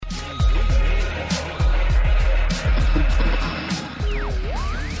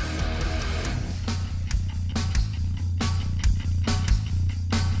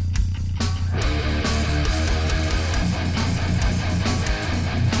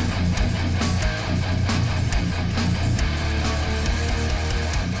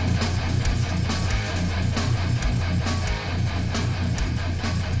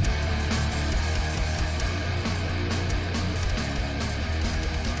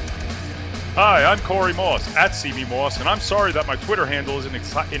Hi, I'm Corey Moss at CB Moss, and I'm sorry that my Twitter handle isn't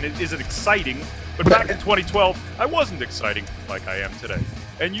exciting, but back in 2012, I wasn't exciting like I am today.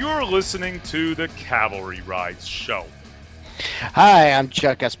 And you're listening to the cAValry Rides Show. Hi, I'm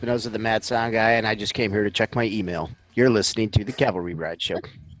Chuck Espinoza, the Mad Sound Guy, and I just came here to check my email. You're listening to the cAValry Ride Show.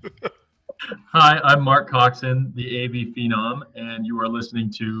 Hi, I'm Mark Coxon, the AV Phenom, and you are listening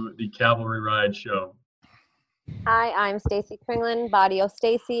to the cAValry Ride Show. Hi, I'm Stacy Kringlin, Body O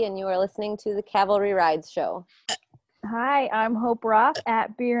Stacy, and you are listening to the cAValry Rides Show. Hi, I'm Hope Roth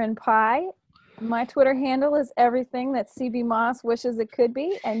at Beer and Pie. My Twitter handle is everything that CB Moss wishes it could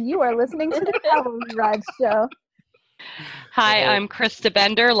be, and you are listening to the cAValry Rides Show. Hi, I'm Krista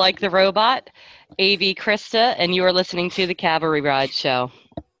Bender, like the robot, AV Krista, and you are listening to the cAValry Ride Show.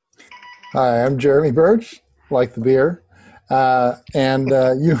 Hi, I'm Jeremy Birch, like the beer,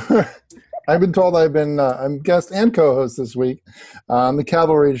 I've been told I'm guest and co-host this week on the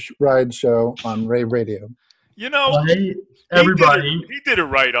cAValry Ride Show on Rave Radio. You know, well, hey, everybody. He did it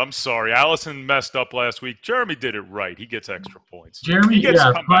right. I'm sorry. Allison messed up last week. Jeremy did it right. He gets extra points. Jeremy,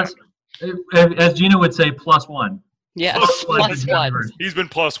 yeah, plus, as Gina would say, +1. Yes, +1. He's been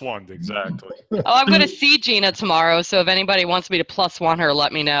 +1, exactly. Oh, I'm going to see Gina tomorrow, so if anybody wants me to +1 her,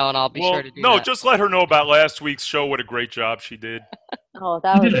 let me know, and I'll be sure to do that. No, just let her know about last week's show, what a great job she did. Oh,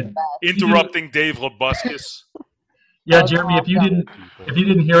 that was the best. Interrupting Dave Labuscus. Yeah, Jeremy, if you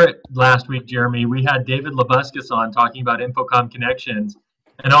didn't hear it last week, Jeremy, we had David Labuscus on talking about Infocom Connections,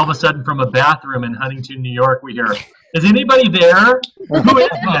 and all of a sudden from a bathroom in Huntington, New York, we hear, "Is anybody there? Who is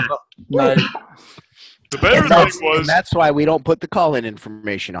that?" Nice. The better thing was... And that's why we don't put the call-in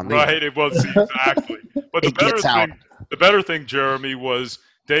information on there. Right, it was exactly. But the better thing, Jeremy, was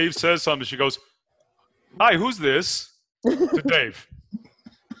Dave says something. She goes, "Hi, who's this?" To Dave.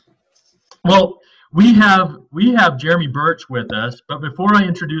 Well, we have Jeremy Birch with us, but before I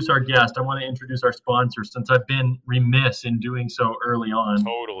introduce our guest, I want to introduce our sponsor since I've been remiss in doing so early on.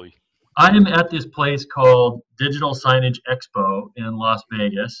 Totally. I am at this place called Digital Signage Expo in Las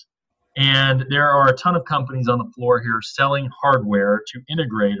Vegas. And there are a ton of companies on the floor here selling hardware to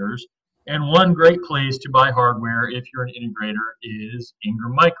integrators. And one great place to buy hardware if you're an integrator is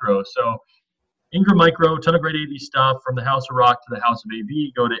Ingram Micro. So Ingram Micro, ton of great AV stuff from the House of Rock to the House of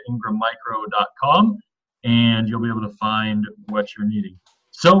AV. Go to ingrammicro.com and you'll be able to find what you're needing.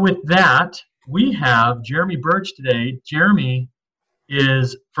 So with that, we have Jeremy Birch today. Jeremy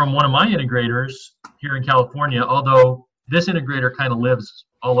is from one of my integrators here in California, although this integrator kind of lives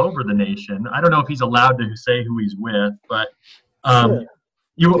all over the nation. I don't know if he's allowed to say who he's with, but Sure.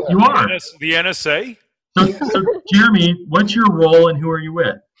 you are. The NSA? So Jeremy, what's your role and who are you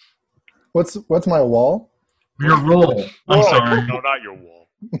with? What's my wall? Your role. I'm sorry. No, not your wall.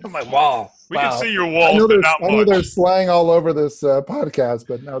 My wall. We can see your walls, but not I know much. there's slang all over this podcast,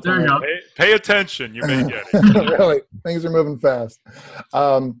 but no, it's There you go. Pay attention. You may get it. Really, things are moving fast.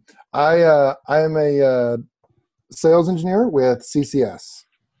 I am a sales engineer with CCS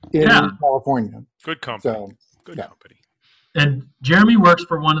in California. Good company. So, Good yeah. company. And Jeremy works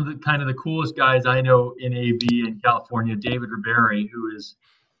for one of the kind of the coolest guys I know in AV in California, David Ribery, who is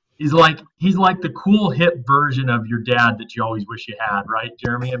he's like the cool hip version of your dad that you always wish you had, right,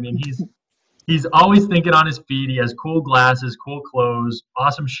 Jeremy? I mean, he's always thinking on his feet. He has cool glasses, cool clothes,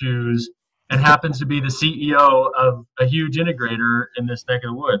 awesome shoes, and happens to be the CEO of a huge integrator in this neck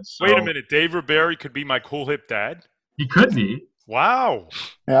of the woods. So Wait a minute. Dave Ribery could be my cool hip dad? he could be. Wow.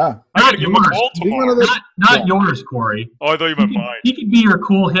 Yeah. I gotta give him a yours. call He's one tomorrow. of the- Not yours, Corey. Oh, I thought you meant mine. He could be your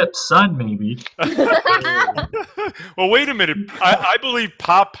cool hip son, maybe. Well, wait a minute. I believe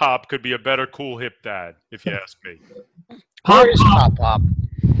Pop Pop could be a better cool hip dad, if you ask me. Pop Where's Pop. Pop?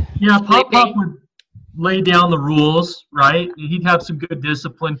 Yeah, Pop Pop would lay down the rules, right? He'd have some good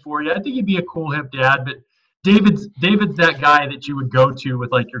discipline for you. I think he'd be a cool hip dad, but David's that guy that you would go to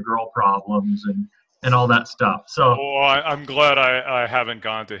with like your girl problems and all that stuff. So I'm glad I haven't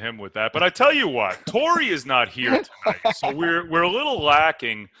gone to him with that. But I tell you what, Tori is not here tonight, so we're a little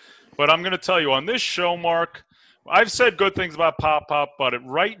lacking. But I'm going to tell you, on this show, Mark, I've said good things about Pop Pop, but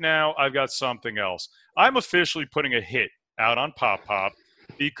right now I've got something else. I'm officially putting a hit out on Pop Pop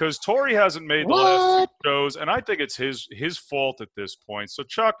because Tori hasn't made the last two shows, and I think it's his fault at this point. So,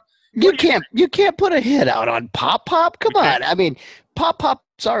 Chuck, You can't put a hit out on Pop Pop. Come on. I mean, Pop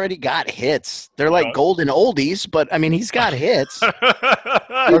Pop's already got hits. They're like golden oldies, but I mean, he's got hits.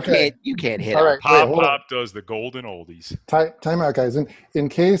 You can't hit. All right, Pop Pop does the golden oldies. Time out, guys. In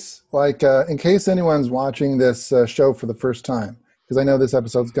case anyone's watching this show for the first time, because I know this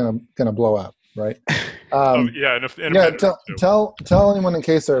episode's gonna blow up, right? Yeah. Tell anyone in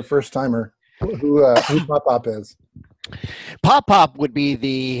case they're a first timer who Pop Pop is. Pop Pop would be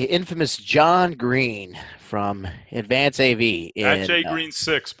the infamous John Green from Advance AV. At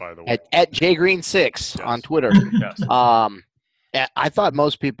JGreen6, by the way. At JGreen6 on Twitter. Yes. I thought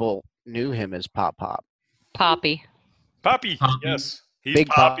most people knew him as Pop Pop. Poppy. Poppy, yes. He's Big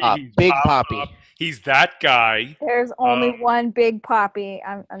Poppy. Pop. He's Big Pop Poppy. Pop. He's that guy. There's only one big Poppy.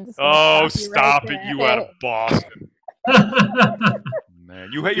 I'm just. Oh, stop it! Right You out of Boston. Man,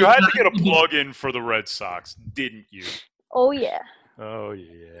 you had to get a plug in for the Red Sox, didn't you? Oh yeah. Oh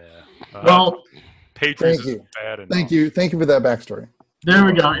yeah. Well, Patriots thank you. is bad enough. Thank you for that backstory. there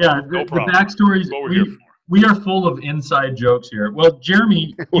we go. Yeah, No the problem. backstories. What we're here for. We are full of inside jokes here. Well,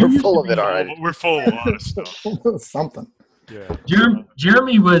 Jeremy, We're full of it already. We're full of a lot of stuff. Something. Yeah.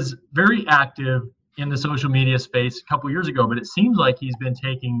 Jeremy was very active in the social media space a couple years ago, but it seems like he's been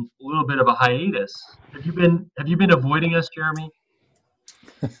taking a little bit of a hiatus. Have you been avoiding us, Jeremy?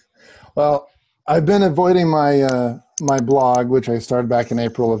 Well, I've been avoiding my my blog, which I started back in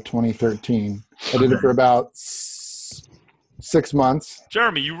April of 2013. I did it for about 6 months.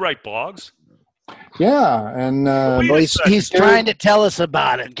 Jeremy, you write blogs? Yeah, and He's trying to tell us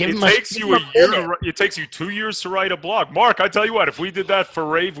about it. Give him takes you a year. It takes you 2 years to write a blog. Mark, I tell you what, if we did that for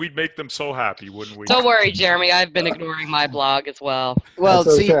Rave, we'd make them so happy, wouldn't we? Don't worry, Jeremy. I've been ignoring my blog as well. Well,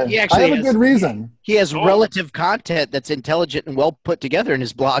 That's see, okay. he I actually have a good reason. He has relative content that's intelligent and well put together in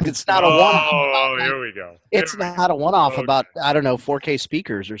his blog. It's not a one-off. Oh, here we go. It's not a one-off about, I don't know, 4K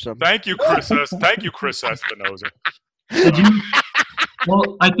speakers or something. Thank you, Chris. Thank you, Chris Espinoza.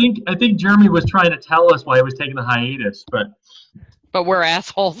 Well, I think Jeremy was trying to tell us why he was taking a hiatus, but we're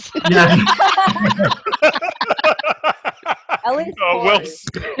assholes. Yeah. At least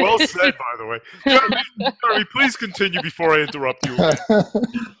well said, by the way. Jeremy, please continue before I interrupt you.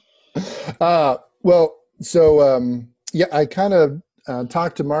 Yeah, I kind of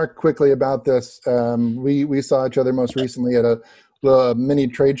talked to Mark quickly about this. We saw each other most recently at a mini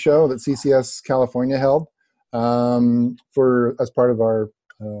trade show that CCS California held as part of our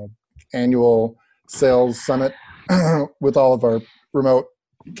annual sales summit with all of our remote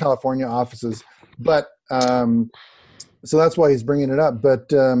California offices. But so that's why he's bringing it up.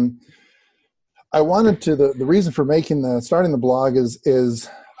 But I wanted to the reason for starting the blog is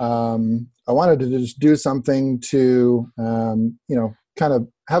I wanted to just do something to kind of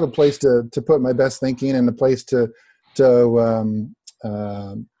have a place to put my best thinking and a place to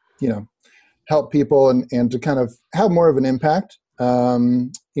help people and to kind of have more of an impact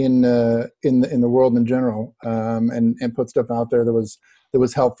in the world in general, and put stuff out there that was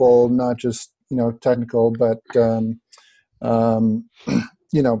helpful, not just technical, but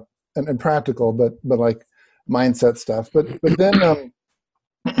and practical, but like mindset stuff. But then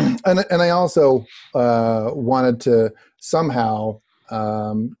and I also wanted to somehow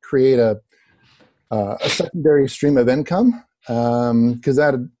create a secondary stream of income, because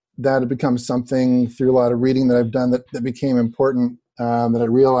that had become something through a lot of reading that I've done that became important, that I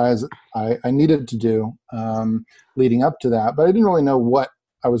realized I needed to do leading up to that, but I didn't really know what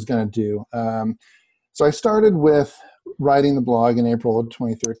I was going to do. So I started with writing the blog in April of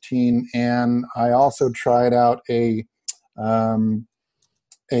 2013, and I also tried out a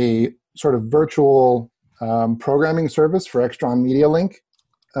sort of virtual programming service for Extron Media Link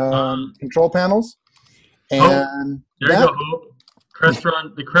control panels. And there you go, Hope.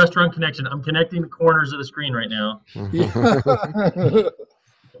 The Crestron connection. I'm connecting the corners of the screen right now.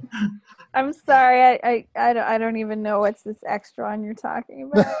 I'm sorry, I don't even know what's this Extron you're talking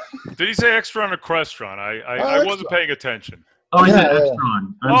about. Did he say Extron or Crestron? I wasn't paying attention. Oh, he said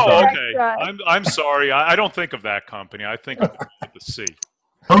Extron. Oh, okay. I'm sorry. I don't think of that company. I think of the C.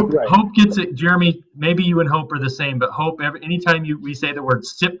 Hope gets it. Jeremy, maybe you and Hope are the same, but Hope, anytime we say the word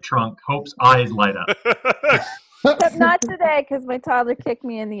SIP trunk, Hope's eyes light up. Except not today, because my toddler kicked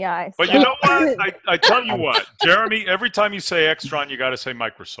me in the eye. But you know what? I tell you what, Jeremy, every time you say Extron, you got to say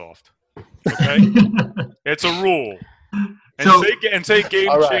Microsoft. Okay? It's a rule. And say game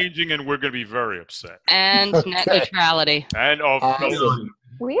changing, and we're going to be very upset. And net neutrality. And all drinking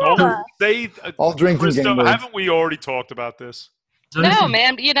Krista, game words. haven't we already talked about this? No,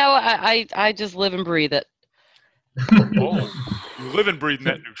 man. I just live and breathe it. Oh, you live and breathe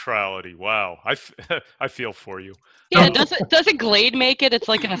net neutrality. Wow, I feel for you. Yeah, doesn't Glade make it? It's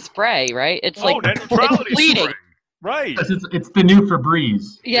like in a spray, right? It's like net neutrality it's bleeding. spray. Right. It's the new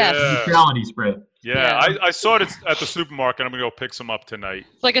Febreze. Yes. Neutrality spray. Yeah. I saw it at the supermarket. I'm gonna go pick some up tonight.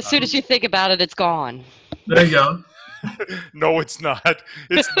 It's like as soon as you think about it, it's gone. There you go. No, it's not.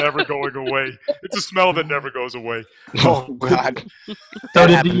 It's never going away. It's a smell that never goes away. Oh God. So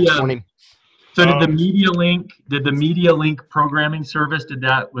So did the Media Link programming service,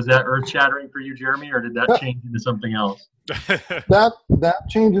 was that earth shattering for you, Jeremy, or did that change into something else? That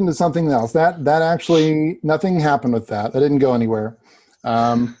changed into something else. That actually, nothing happened with that. That didn't go anywhere.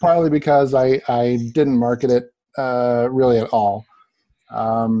 Partly because I didn't market it really at all.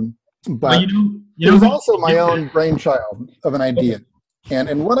 But it was also my own brainchild of an idea.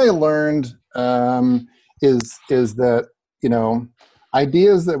 And what I learned is that,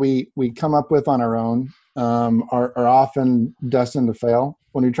 ideas that we come up with on our own are often destined to fail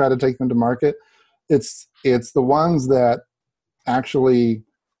when we try to take them to market. It's the ones that actually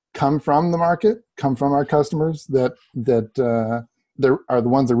come from the market, come from our customers that are the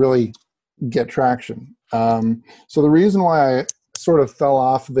ones that really get traction. So the reason why I sort of fell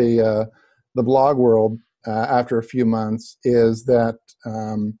off the blog world after a few months is that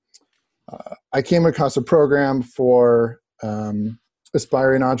I came across a program for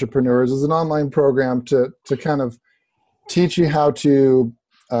aspiring entrepreneurs. It's an online program to kind of teach you how to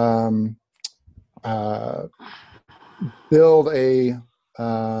build a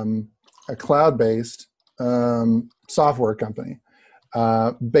cloud-based software company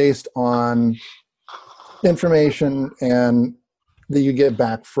based on information and that you get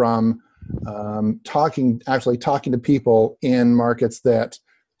back from talking to people in markets that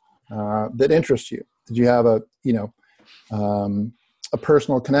interest you, that you have a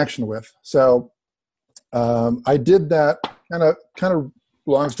personal connection with. So I did that kind of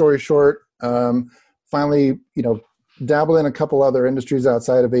long story short, finally, dabbled in a couple other industries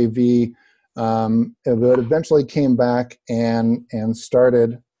outside of AV, but eventually came back and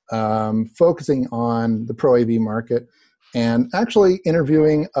started focusing on the pro AV market and actually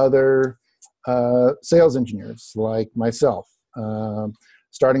interviewing other sales engineers like myself,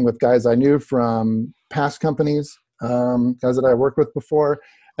 starting with guys I knew from past companies, guys that I worked with before,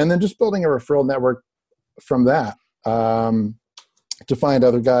 and then just building a referral network from that to find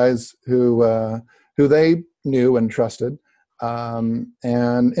other guys who they knew and trusted, and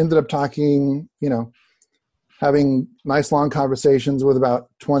ended up talking, having nice long conversations with about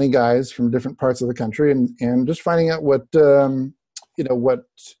 20 guys from different parts of the country, and just finding out what their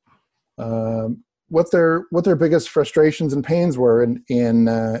biggest frustrations and pains were in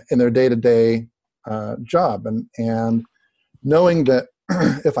their day-to-day job, and knowing that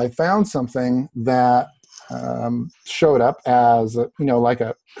if I found something that showed up as like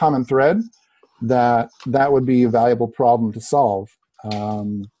a common thread, that would be a valuable problem to solve.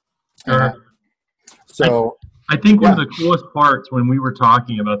 So I think one of the coolest parts when we were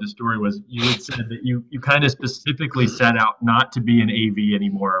talking about the story was you had said that you kind of specifically set out not to be an AV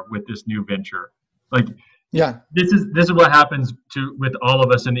anymore with this new venture. Like, yeah, this is what happens with all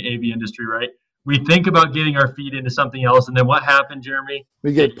of us in the AV industry, right? We think about getting our feet into something else, and then what happened, Jeremy?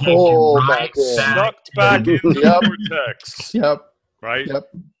 We get pulled sucked back into the vortex. Yep. Right? Yep.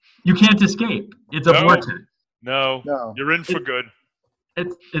 You can't escape. It's a vortex. No. You're in for good.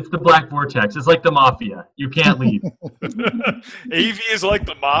 It's the black vortex. It's like the mafia. You can't leave. AV is like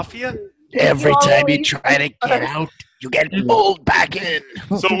the mafia? Every time you try to get out, you get pulled back in.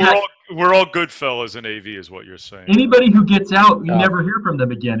 So we're all good fellas in AV is what you're saying. Anybody who gets out, you never hear from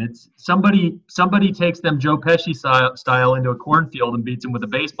them again. It's somebody takes them Joe Pesci style into a cornfield and beats them with a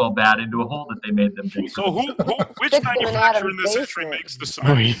baseball bat into a hole that they made them dig. So which manufacturer in this industry makes the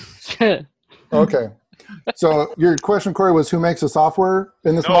cement? Okay. So your question, Corey, was who makes the software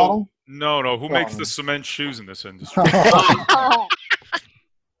in this model? No. Who makes the cement shoes in this industry?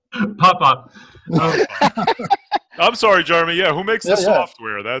 Pop. I'm sorry, Jeremy. Yeah, who makes the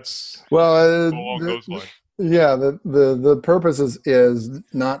software? That's along those lines. Yeah, the purpose is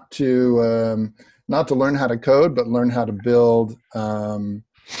not to learn how to code, but learn how to build a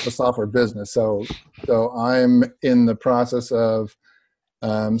software business. So I'm in the process of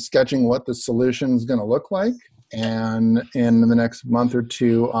sketching what the solution is going to look like, and in the next month or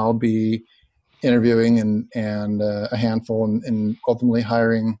two, I'll be interviewing and a handful and ultimately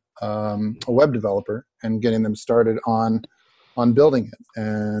hiring a web developer and getting them started on building it.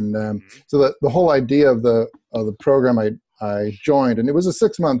 And so the whole idea of the program I joined, and it was a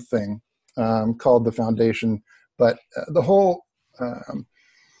 6-month thing called the Foundation, but the whole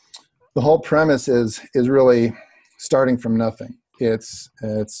premise is really starting from nothing. It's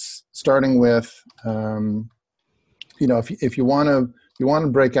starting with if you want to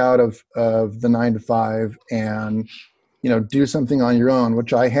break out of the 9-to-5 and do something on your own,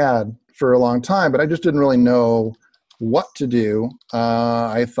 which I had for a long time, but I just didn't really know what to do.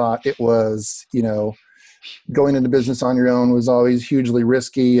 I thought it was going into business on your own was always hugely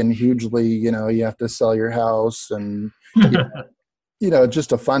risky and hugely you have to sell your house and just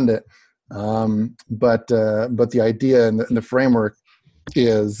to fund it. But the idea and the framework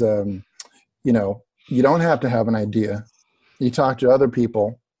is, you don't have to have an idea. You talk to other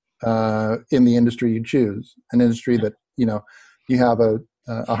people in the industry you choose, an industry that you have a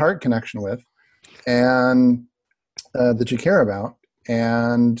heart connection with, and that you care about,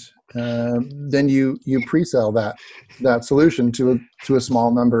 and then you pre-sell that solution to a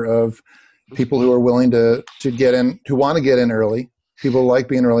small number of people who are willing to get in, who want to get in early. People like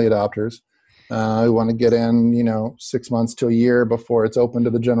being early adopters, who want to get in, 6 months to a year before it's open to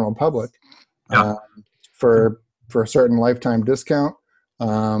the general public, for a certain lifetime discount,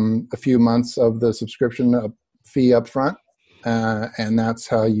 a few months of the subscription fee up front, and that's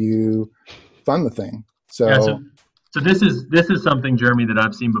how you fund the thing. So this is something, Jeremy, that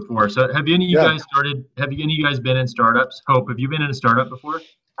I've seen before. So have any of you guys started? Have any of you guys been in startups? Hope, have you been in a startup before?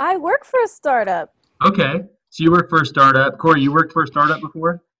 I work for a startup. Okay, so you work for a startup. Corey, you worked for a startup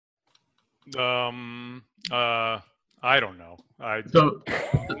before? I don't know.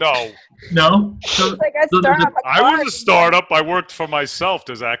 No. So, like I was a startup. I worked for myself.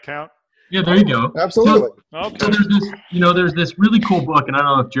 Does that count? Yeah, there you go. Absolutely. Okay. So there's this really cool book, and I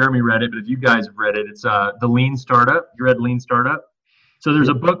don't know if Jeremy read it, but if you guys have read it, it's The Lean Startup. You read Lean Startup? So there's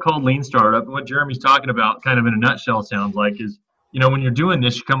a book called Lean Startup, and what Jeremy's talking about, kind of in a nutshell, sounds like is, when you're doing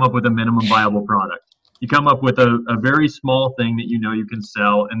this, you come up with a minimum viable product. You come up with a very small thing that you can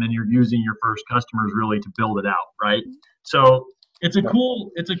sell, and then you're using your first customers really to build it out, right? So it's a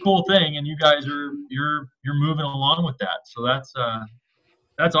cool thing, and you guys you're moving along with that. So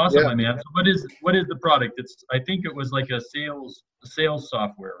that's awesome, my man. So what is the product? I think it was like a sales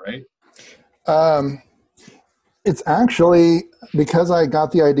software, right? It's actually, because I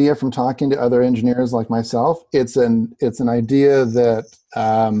got the idea from talking to other engineers like myself, it's an idea that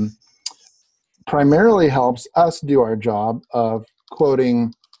primarily helps us do our job of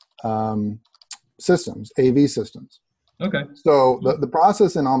quoting systems, AV systems. Okay. So the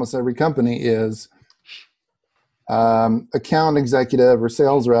process in almost every company is account executive or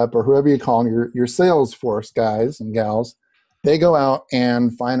sales rep or whoever you call them, your sales force guys and gals, they go out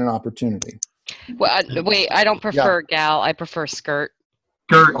and find an opportunity. Well, wait, I don't prefer gal. I prefer skirt.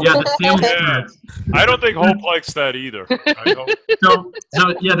 Skirt, the sales skirts. I don't think Hope likes that either. So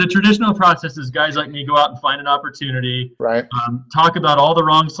the traditional process is guys like me go out and find an opportunity, right? Talk about all the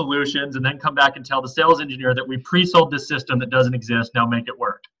wrong solutions, and then come back and tell the sales engineer that we pre-sold this system that doesn't exist. Now make it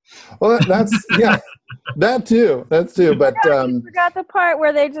work. Well, that's that too. But you forgot the part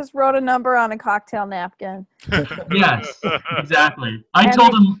where they just wrote a number on a cocktail napkin. Yes, exactly.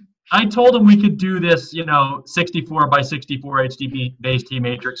 I told him we could do this, 64 by 64 HDB base T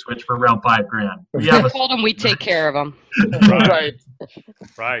matrix switch for around $5,000. I told him we'd take care of him.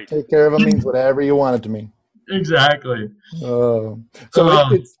 Right. Take care of them means whatever you want it to mean. Exactly. It's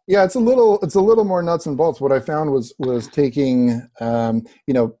a little more nuts and bolts. What I found was taking,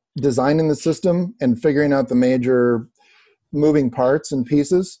 designing the system and figuring out the major moving parts and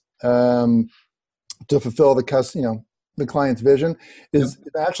pieces to fulfill the client's vision is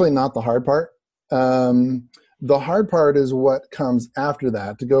actually not the hard part. The hard part is what comes after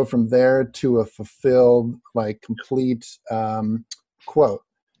that, to go from there to a fulfilled, complete quote.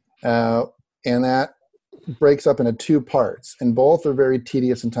 And that breaks up into two parts, and both are very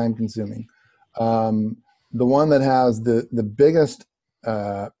tedious and time consuming. The one that has the biggest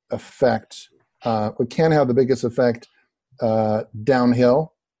effect, can have the biggest effect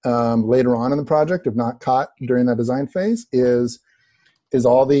downhill later on in the project, if not caught during that design phase, is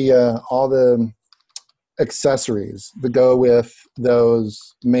all the accessories that go with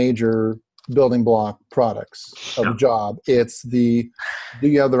those major building block products of the job. It's do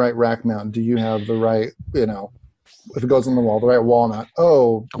you have the right rack mount? Do you have the right, if it goes on the wall, the right wall nut?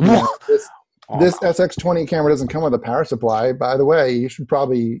 This SX20 camera doesn't come with a power supply. By the way, you should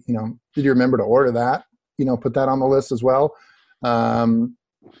probably, did you remember to order that? Put that on the list as well.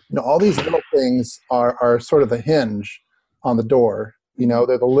 All these little things are sort of the hinge on the door.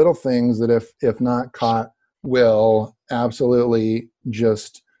 They're the little things that if not caught will absolutely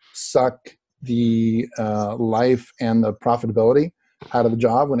just suck the life and the profitability out of the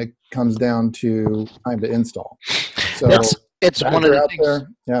job when it comes down to time to install. So it's one of the things.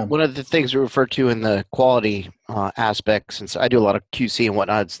 One of the things we refer to in the quality aspect, since I do a lot of QC and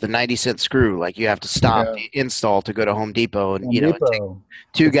whatnot, it's the 90-cent screw. Like you have to stop the install to go to Home Depot, and take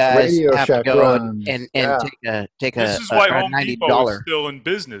two guys have to go and take this is a why Home $90 Depot is still in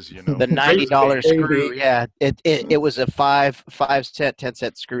business. The $90 screw. Yeah, it was a 5-cent,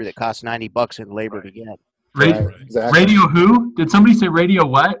 10-cent screw that cost $90 in labor to get. Radio who? Did somebody say radio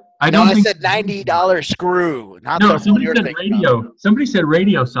what? I don't think said $90 screw. Not no, the somebody you're said thinking radio. about. Somebody said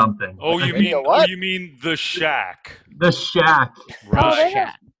radio something. Oh, Like, you Radio mean what? you mean the shack? the Shack. Right. there's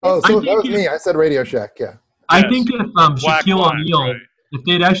Oh, I so that think was me. I said Radio Shack. Yeah. I Yes. think if Black Shaquille line, O'Neal, right. if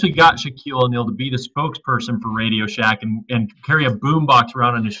they'd actually got Shaquille O'Neal to be the spokesperson for Radio Shack and carry a boombox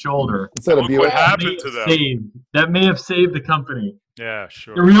around on his shoulder, Instead of Look what Buick. happened to them. that may have saved the company. Yeah, The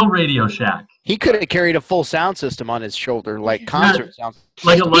sure. real Radio Shack, He could have carried a full sound system on his shoulder, like concert sound.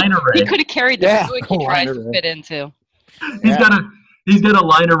 like a line He array. could have carried the Yeah. Buick he tries to Line fit into. He's got a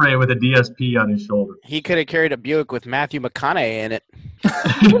line array with a DSP on his shoulder. He could have carried a Buick with Matthew McConaughey in it.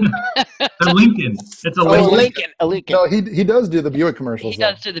 The Lincoln. It's a Oh, Lincoln. A Lincoln. No, he does do the Buick commercials. He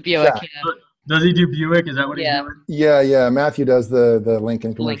does though. do the Buick. Shack. Yeah. Does he do Buick? Is that what he's Yeah. doing? Yeah. Matthew does the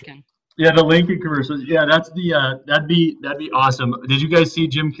Lincoln commercial. Lincoln. Yeah, the Lincoln commercials. Yeah, that's the that'd be awesome. Did you guys see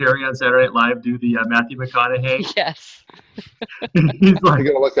Jim Carrey on Saturday Night Live do the Matthew McConaughey? Yes. He's I like,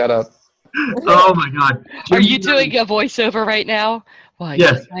 gotta look that up. oh my God. Are Jim you Carrey- doing a voiceover right now? Why,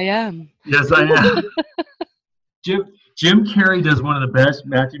 Yes. I am. Yes, I am. Jim Carrey does one of the best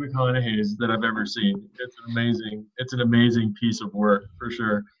Matthew McConaughey's that I've ever seen. It's an amazing piece of work for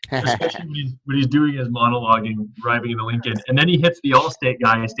sure. Especially when he's doing his monologuing, driving in the Lincoln, and then he hits the Allstate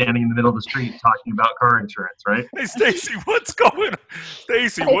guy standing in the middle of the street talking about car insurance, right? Hey, Stacy, what's going on?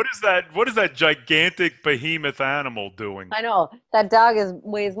 Stacy, what is that gigantic behemoth animal doing? I know that dog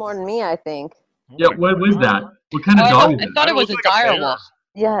weighs more than me. I think. Yeah, what was that? What kind of dog is I it? thought it was a Looks like a bear. direwolf.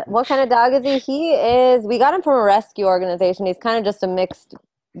 Yeah. What kind of dog is he? He is. We got him from a rescue organization. He's kind of just a mixed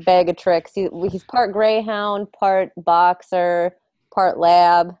bag of tricks. He's part greyhound, part boxer, part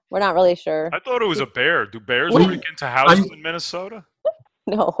lab. We're not really sure. I thought it was a bear. Do bears break into houses in Minnesota?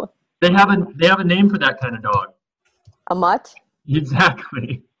 No. They have a name for that kind of dog. A mutt.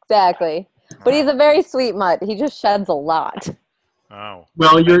 Exactly. Exactly. But he's a very sweet mutt. He just sheds a lot. Oh.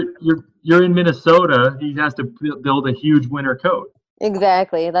 Well, you're in Minnesota. He has to build a huge winter coat.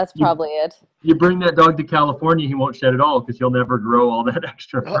 Exactly. That's probably it. You bring that dog to California, he won't shed at all because he'll never grow all that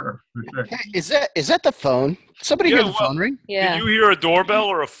extra fur. For sure. Hey, is that the phone? Somebody hear the phone ring? Yeah. Did you hear a doorbell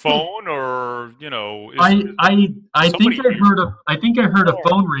or a phone or is I think somebody- I heard a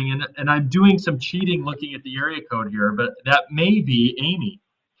phone ring and I'm doing some cheating looking at the area code here, but that may be Amy.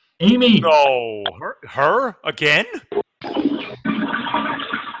 Amy. No, her again?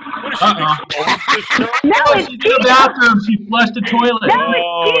 What is she Uh-uh. this show? No, Oh, it's she's in the bathroom. She flushed a toilet. No,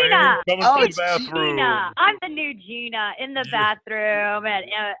 Oh, it's Gina. Amy's coming Oh, from it's the bathroom. Gina. I'm the new Gina in the bathroom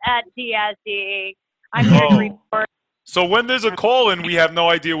at TSE. I'm here to Oh. report. So when there's a call in, we have no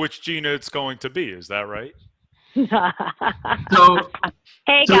idea which Gina it's going to be. Is that right? So,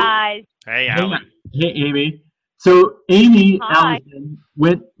 Hey So- guys. Hey, hey, Alan. hey, Amy. So Amy Hi. Allison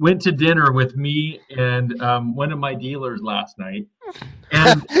went to dinner with me and one of my dealers last night,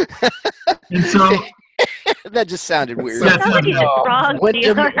 and so That just sounded weird. Yeah, Somebody's no. wrong Went to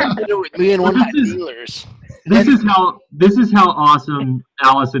dealer. dinner with me and one of my This is- dealers. this is how awesome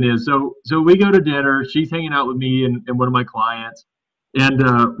Allison is. So we go to dinner. She's hanging out with me and one of my clients, and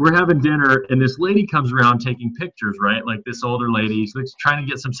we're having dinner. And this lady comes around taking pictures, right? Like this older lady. She's trying to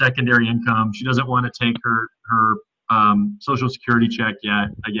get some secondary income. She doesn't want to take her Social Security check yet,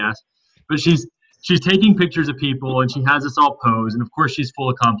 I guess. But she's taking pictures of people, and she has us all pose. And of course, she's full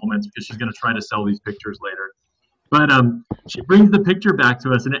of compliments because she's going to try to sell these pictures later. But she brings the picture back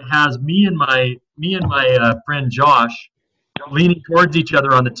to us, and it has me and my friend Josh leaning towards each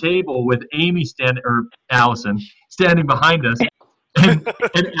other on the table with Allison standing behind us, and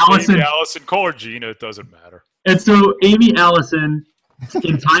Allison. Amy, Allison, call her Gina. It doesn't matter. And so Amy Allison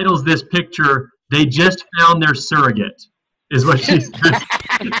entitles this picture "They Just Found Their Surrogate," is what she says.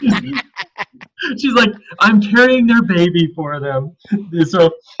 She's like, "I'm carrying their baby for them." So.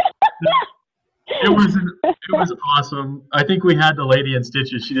 It was awesome. I think we had the lady in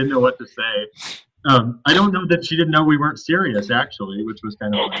stitches. She didn't know what to say. I don't know that she didn't know we weren't serious, actually, which was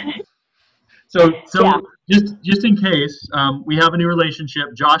kind of funny. So Yeah. just in case, we have a new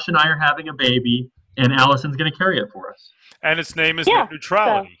relationship. Josh and I are having a baby, and Allison's going to carry it for us. And its name is Yeah, net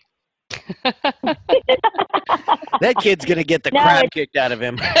neutrality. That kid's gonna get the No, crap it's- kicked out of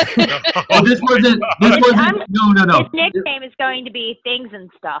him. Oh, this wasn't. No. His nickname is going to be Things and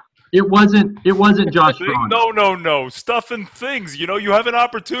Stuff. It wasn't Josh Braun. No. Stuff and things. You have an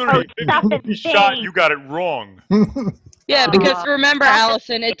opportunity. Oh, stuff and You shot. things. You got it wrong. Yeah, because remember, Stuff-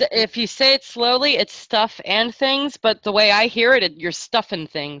 Allison, if you say it slowly, it's stuff and things. But the way I hear it, you're stuffing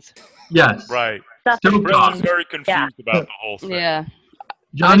things. Yes. Right. Stuff Still and Chris wrong. is things. very confused about the whole thing. Yeah.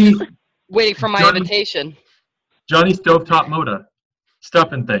 Johnny Waiting for my Johnny- invitation. Stovetop Moda.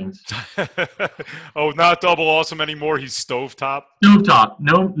 stuffing things. Oh, not double awesome anymore. He's stovetop. Stovetop.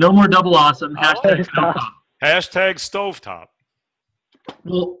 No more double awesome. Hashtag Stovetop. stovetop. Hashtag stovetop.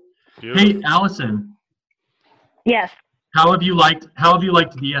 Well, Beautiful. hey, Allison, Yes. how have you liked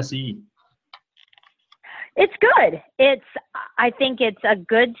the SE? It's good. I think it's a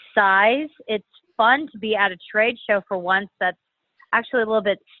good size. It's fun to be at a trade show for once that's actually a little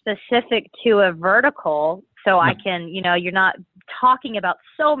bit specific to a vertical. So I can, you're not talking about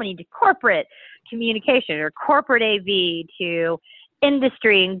so many to corporate communication or corporate AV to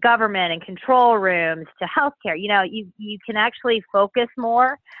industry and government and control rooms to healthcare. You can actually focus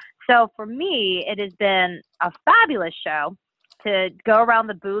more. So for me, it has been a fabulous show to go around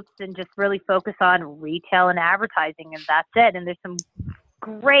the booths and just really focus on retail and advertising, and that's it. And there's some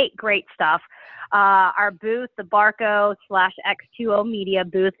great stuff. Our booth, the Barco/X2O Media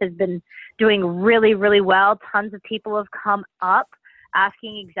booth, has been doing really, really well. Tons of people have come up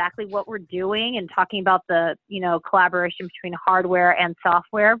asking exactly what we're doing and talking about the, collaboration between hardware and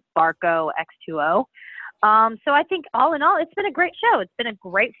software, Barco X2O. So I think all in all, it's been a great show. It's been a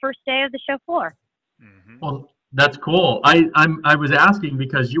great first day of the show floor. Mm-hmm. Well, that's cool. I was asking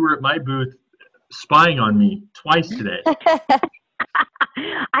because you were at my booth spying on me twice today.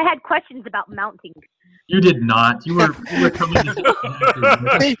 I had questions about mounting. You did not. You were coming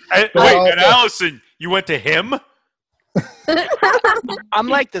to Wait, and Allison, you went to him? I'm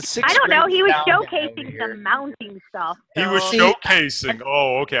like the sixth. I don't know. He was grade down showcasing over some here. mounting stuff. He was so- showcasing.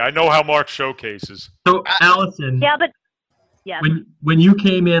 Oh, okay. I know how Mark showcases. So, Allison, Yeah, but yeah. when you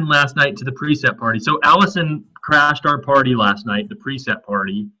came in last night to the preset party, so Allison crashed our party last night, the preset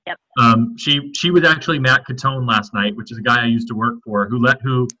party. Yep. She was actually Matt Catone last night, which is a guy I used to work for,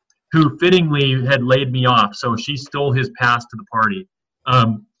 who fittingly had laid me off. So she stole his pass to the party,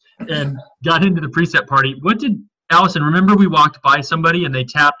 and got into the preset party. What did Allison? Remember, we walked by somebody and they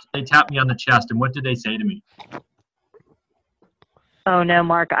tapped me on the chest, and what did they say to me? Oh no,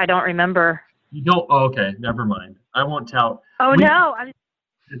 Mark, I don't remember. You don't? Oh, okay, never mind. I won't tell. Oh no,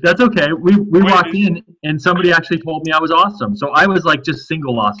 That's okay. We walked in and somebody actually told me I was awesome. So I was like just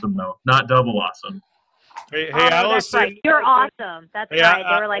single awesome though, not double awesome. Hey, that's Allison. right. You're awesome. That's Hey, right.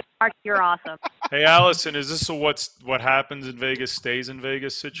 They were like, Mark, you're awesome. Hey, Allison, is this a what happens in Vegas stays in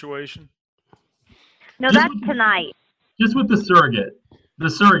Vegas situation? No, that's tonight. Just with the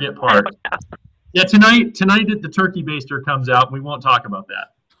surrogate part. Yeah, tonight the turkey baster comes out and we won't talk about that.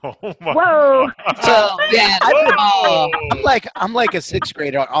 Oh my Whoa. So yeah, Whoa. I'm like a sixth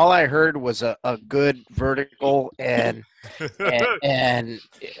grader. All I heard was a good vertical and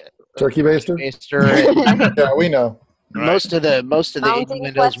Turkey baster? baster. Yeah, we know. Right. Most of the Mounting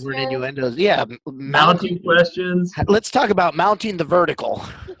innuendos were question. innuendos. Yeah, Mounting questions. Let's talk about mounting the vertical.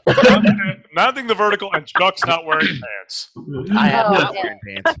 Mounting the vertical, and Chuck's not wearing pants. I am Oh, not yeah. wearing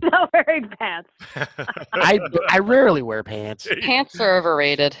pants. Not wearing pants. I rarely wear pants. Pants are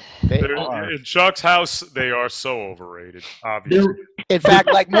overrated. They are. In Chuck's house, they are so overrated, obviously. In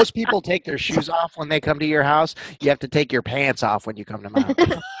fact, like most people take their shoes off when they come to your house, you have to take your pants off when you come to mine.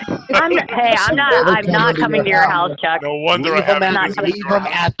 I'm not coming to your house, Chuck. No wonder Leave I them haven't at, visited leave your them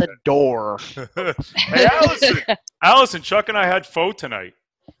house at the door. yet. Hey, Allison, Chuck and I had pho tonight.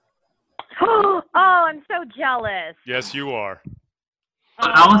 Oh, I'm so jealous. Yes, you are.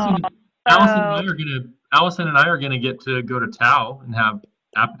 Allison Oh. Allison and I are gonna get to go to Tao and have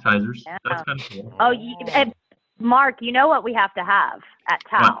appetizers. Yeah. That's kind of cool. Oh, and Mark, you know what we have to have at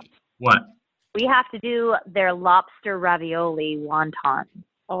Tao? What? We have to do their lobster ravioli wonton.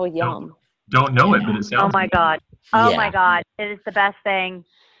 Oh, yum. Don't know it, but it sounds. Oh my God. Oh Yeah. my God. It is the best thing.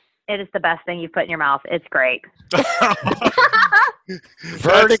 It is the best thing you've put in your mouth. It's great.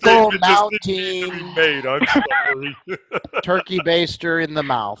 Vertical That statement just didn't need to mounting be made. I'm sorry. turkey baster in the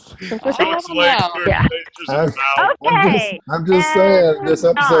mouth. Chuck's legs are Yeah. dangerous in the mouth. Okay. I'm just saying, this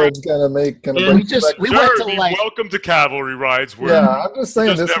episode's gonna break We some just we records. went to Jeremy, like welcome to Cavalry Rides. Where Yeah, I'm just you saying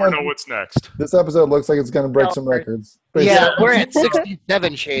just this never one, know what's next. this episode looks like it's gonna break some records. yeah, we're at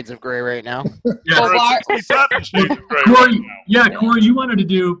 67 shades of gray right now. Yeah. We're at 67 shades of gray Corey, right now. yeah, Corey, you wanted to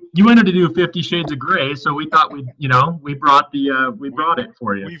do 50 Shades of Grey, so we thought we brought it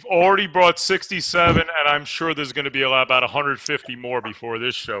for you. We've already brought 67, and I'm sure there's going to be about 150 more before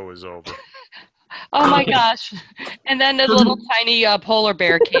this show is over. Oh my gosh. And then a little tiny polar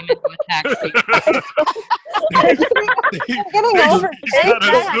bear came into a taxi. Getting over He's got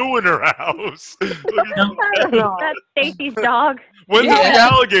a zoo in her house. That's Stacy's dog. When did Yeah. the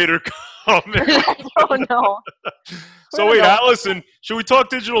alligator come? Oh no. So wait, Allison, should we talk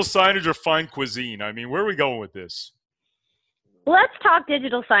digital signage or fine cuisine? I mean, where are we going with this? Let's talk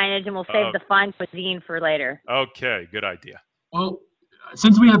digital signage and we'll save Oh. the fine cuisine for later. Okay, good idea. Well,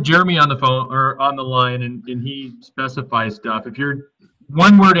 since we have Jeremy on the phone or on the line, and he specifies stuff, if you're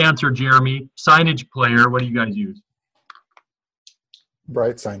one word answer, Jeremy, signage player, what do you guys use?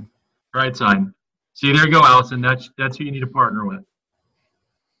 Bright sign. Bright sign. See, there you go, Allison. That's who you need to partner with.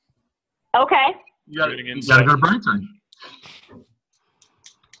 Okay. You gotta go to Bright sign.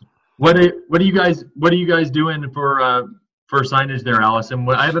 What are you guys doing for signage there, Allison?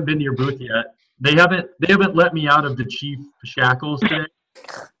 I haven't been to your booth yet. They haven't let me out of the chief shackles today.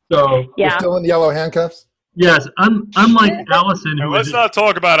 So You're still in yellow handcuffs? Yes, unlike Allison. And let's not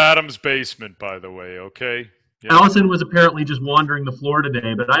talk about Adam's basement, by the way, okay? Yeah. Allison was apparently just wandering the floor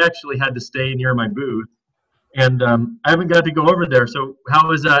today, but I actually had to stay near my booth, and I haven't got to go over there. So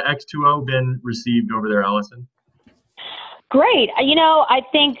how has X2O been received over there, Allison? Great. I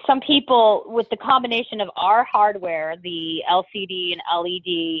think some people, with the combination of our hardware, the LCD and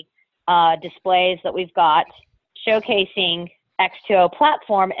LED displays that we've got showcasing X2O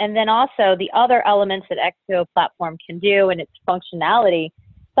platform, and then also the other elements that X2O platform can do and its functionality,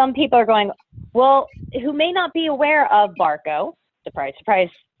 some people are going, well, who may not be aware of Barco. Surprise, surprise.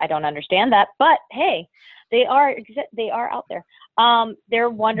 I don't understand that, but hey, they are out there. They're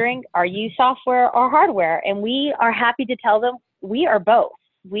wondering, are you software or hardware? And we are happy to tell them we are both.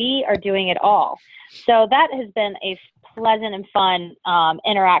 We are doing it all. So that has been a pleasant and fun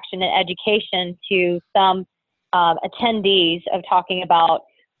interaction and education to some attendees of talking about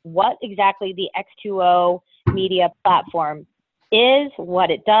what exactly the X2O media platform is,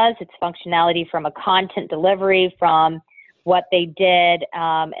 what it does, its functionality from a content delivery, from what they did,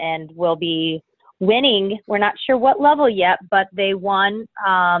 and will be winning. We're not sure what level yet, but they won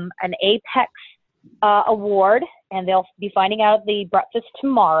an Apex award, and they'll be finding out at the breakfast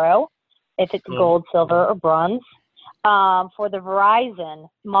tomorrow if it's gold, silver, or bronze for the Verizon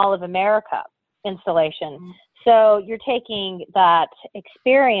Mall of America installation. So you're taking that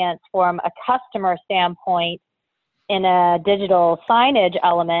experience from a customer standpoint in a digital signage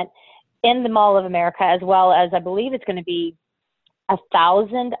element in the Mall of America, as well as I believe it's going to be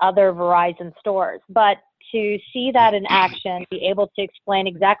 1,000 other Verizon stores. But to see that in action, be able to explain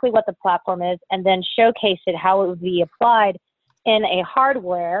exactly what the platform is, and then showcase it, how it would be applied in a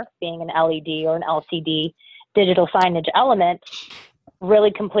hardware, being an LED or an LCD digital signage element,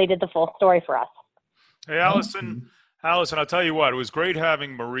 really completed the full story for us. Hey, Allison, I'll tell you what, it was great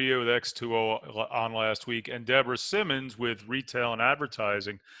having Maria with X2O on last week and Deborah Simmons with retail and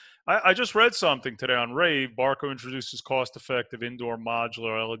advertising. I just read something today on Rave. Barco introduces cost-effective indoor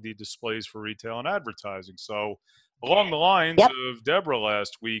modular LED displays for retail and advertising. So along the lines of Deborah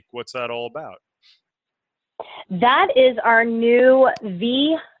last week, what's that all about? That is our new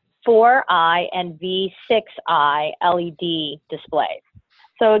V4i and V6i LED displays.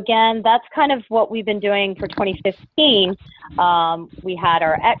 So again, that's kind of what we've been doing for 2015. We had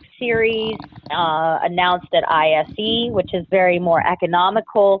our X series announced at ISE, which is very more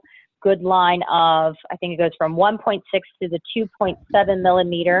economical, good line of, I think it goes from 1.6 to the 2.7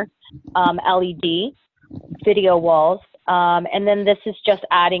 millimeter LED video walls. And then this is just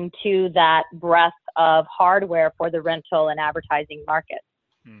adding to that breadth of hardware for the rental and advertising market.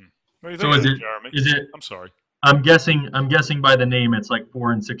 What do you think, Jeremy? Is it? I'm sorry. I'm guessing by the name, it's like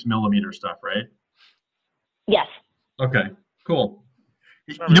 4 and 6 millimeter stuff, right? Yes. Okay, cool.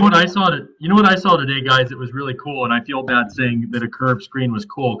 You know what I saw today, guys? It was really cool, and I feel bad saying that a curved screen was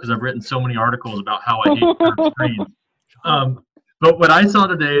cool because I've written so many articles about how I hate curved screens. But what I saw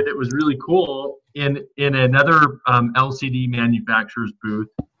today that was really cool in another LCD manufacturer's booth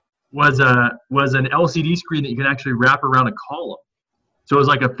was an LCD screen that you can actually wrap around a column. So it was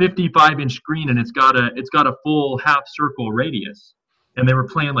like a 55-inch screen, and it's got a full half circle radius. And they were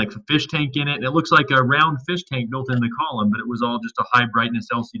playing like a fish tank in it, and it looks like a round fish tank built in the column, but it was all just a high brightness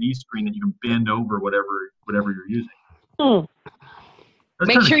LCD screen that you can bend over whatever you're using.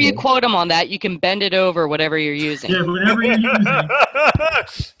 Make sure you quote them on that. You can bend it over whatever you're using. Yeah, whatever you're using.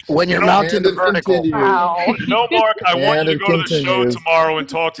 When you're mounted the vertical. Wow. No, Mark, I want you to go to the show tomorrow and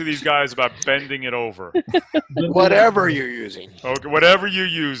talk to these guys about bending it over. Whatever you're using. Okay, whatever you're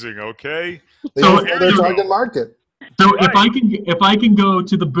using, okay? Their target market. So if I can go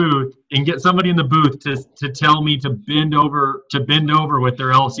to the booth and get somebody in the booth to tell me to bend over with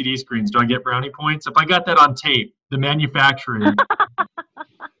their LCD screens, do I get brownie points? If I got that on tape, the manufacturer.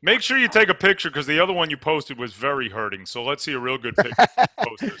 Make sure you take a picture because the other one you posted was very hurting. So let's see a real good picture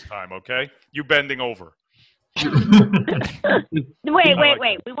post this time, okay? You bending over. Wait.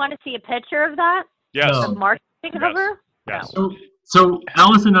 We want to see a picture of that? Yes. Of Mark taking over? Yes. So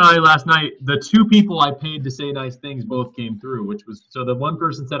Allison and I last night, the two people I paid to say nice things both came through, which was, so the one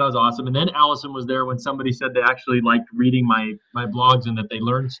person said I was awesome, and then Allison was there when somebody said they actually liked reading my blogs and that they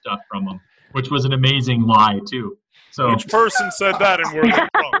learned stuff from them, which was an amazing lie too. So Which person said that, and were they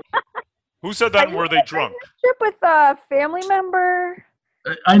drunk? Who said that, and were they drunk? Trip with a family member.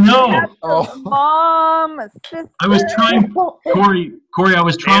 I know. Mom, sister. I was trying, Corey. I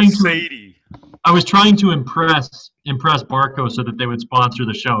was trying And to. Sadie. I was trying to impress Barco so that they would sponsor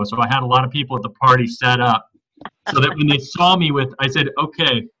the show. So I had a lot of people at the party set up so that when they saw me I said,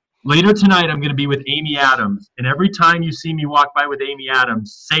 okay, later tonight I'm going to be with Amy Adams. And every time you see me walk by with Amy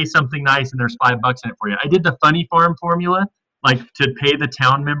Adams, say something nice and there's $5 in it for you. I did the Funny Farm formula, like to pay the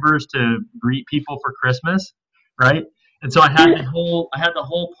town members to greet people for Christmas, right? And so I had the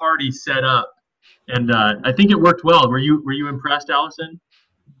whole party set up. And I think it worked well. Were you impressed, Allison?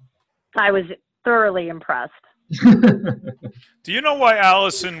 I was thoroughly impressed. Do you know why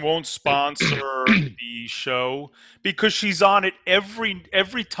Allison won't sponsor the show? Because she's on it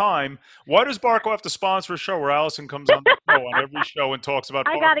every time. Why does Barco have to sponsor a show where Allison comes on the show on every show and talks about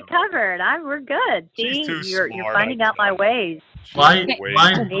Barco? I got it covered. We're good. See, you're finding out my ways. Why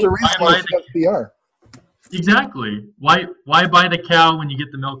PR. Exactly. Why buy the cow when you get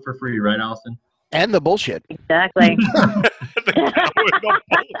the milk for free, right, Allison? And the bullshit. Exactly.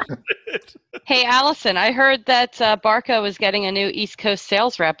 Hey, Allison, I heard that Barco is getting a new East Coast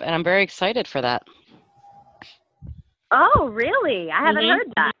sales rep, and I'm very excited for that. Oh, really? I haven't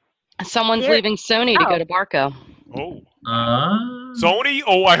heard that. Someone's leaving Sony to go to Barco. Oh. Sony?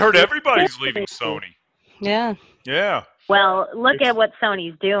 Oh, I heard everybody's leaving Sony. Yeah. Yeah. Well, look at what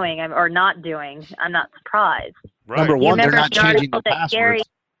Sony's doing or not doing. I'm not surprised. Right. Number one, they're not changing the passwords.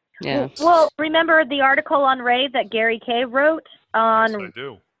 Yeah. Well, remember the article on Rave that Gary K wrote on Yes, I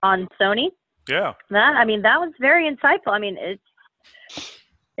do. on Sony? Yeah. That was very insightful. I mean,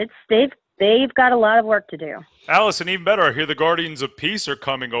 they've got a lot of work to do. Allison, even better, I hear the Guardians of Peace are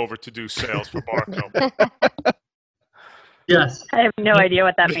coming over to do sales for Barco. Yes. I have no idea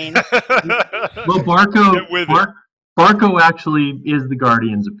what that means. Well, Barco actually is the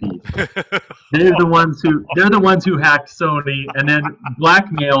Guardians of Peace. They're the ones who hacked Sony and then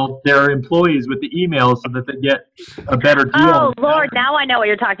blackmailed their employees with the emails so that they get a better deal. Oh Lord, now I know what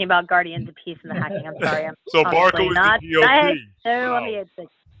you're talking about, Guardians of Peace and the hacking. I'm sorry. So Barco is not the GOP. Wow.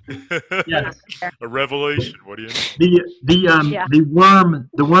 Yes. A revelation. What do you know? The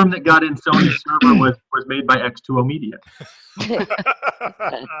worm that got in Sony's server was made by X2O Media.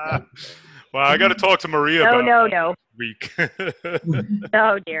 Well, I got to talk to Maria about no. Week.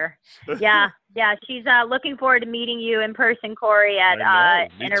 Oh dear. Yeah. She's looking forward to meeting you in person, Corey, at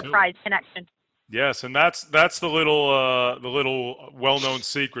Enterprise Connection. Yes, and that's the little well-known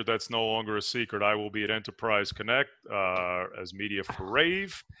secret that's no longer a secret. I will be at Enterprise Connect as media for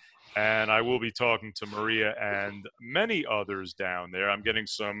Rave, and I will be talking to Maria and many others down there. I'm getting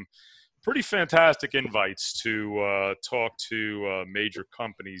some pretty fantastic invites to talk to major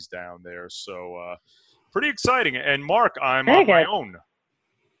companies down there. So pretty exciting. And Mark, I'm on my own.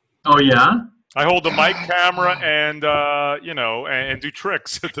 Oh yeah? I hold the mic, camera, and and do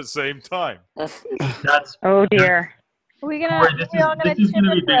tricks at the same time. That's oh dear. Are we all gonna chip in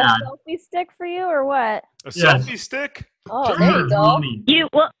a selfie stick for you or what? A selfie stick? Oh, there you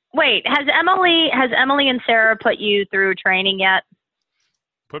go. Wait, has Emily and Sarah put you through training yet?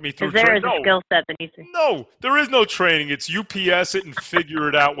 Put me through training? There is a skill set that needs to. No, there is no training. It's UPS it and figure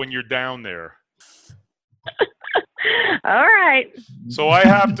it out when you're down there. All right. So I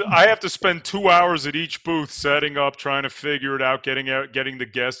have to spend 2 hours at each booth setting up, trying to figure it out, getting the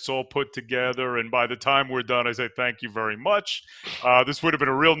guests all put together, and by the time we're done, I say thank you very much. This would have been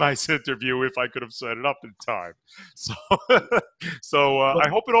a real nice interview if I could have set it up in time. So I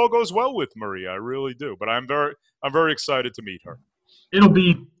hope it all goes well with Maria. I really do. But I'm very excited to meet her. It'll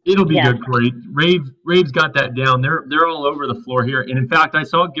be good, Corey. Rave's got that down. They're all over the floor here. And in fact, I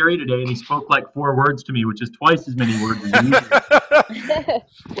saw Gary today, and he spoke like 4 words to me, which is twice as many words as usual.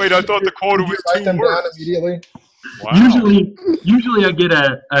 Wait, I thought the quota was 2 them words. down immediately? Wow. Usually I get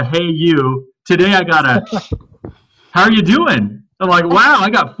a hey you. Today I got a how are you doing? I'm like, wow, I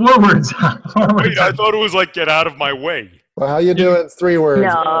got 4 words. Wait, I thought it was like get out of my way. Well, how you doing? It's 3 words.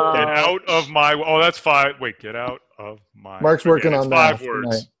 No. Get out of my. Oh, that's 5. Wait, get out of my. Mark's working on that. 5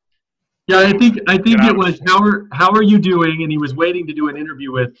 words. Yeah, I think it was how are you doing? And he was waiting to do an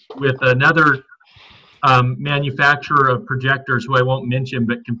interview with another manufacturer of projectors who I won't mention,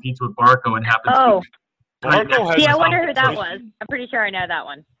 but competes with Barco and happens. Oh, Barco has I wonder who that was. I'm pretty sure I know that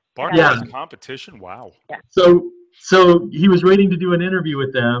one. Barco has competition. Wow. Yeah. So so he was waiting to do an interview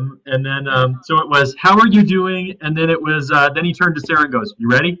with them, and then so it was, "How are you doing?" And then it was, then he turned to Sarah and goes, "You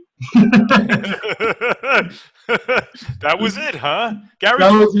ready?" That was it, huh? Gary,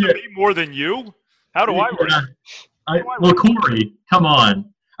 That was me it. more than you. How do I rate? Well, Corey, come on.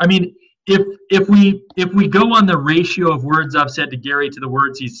 I mean, if we go on the ratio of words I've said to Gary to the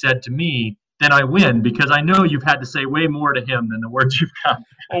words he's said to me, then I win, because I know you've had to say way more to him than the words you've got.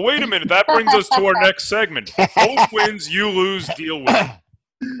 Oh, wait a minute. That brings us to our next segment. Hope wins, you lose, deal with it.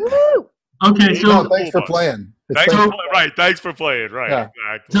 Woo! Okay, so thanks for playing. Thanks for playing. Right. Yeah.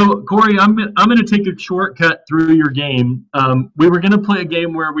 Exactly. So Corey, I'm gonna take a shortcut through your game. We were gonna play a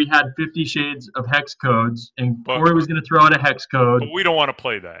game where we had 50 shades of hex codes, and Corey was gonna throw out a hex code But we don't want to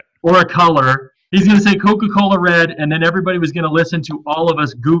play that. or a color. He's gonna say Coca-Cola Red, and then everybody was gonna listen to all of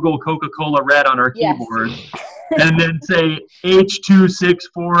us Google Coca-Cola Red on our keyboard, and then say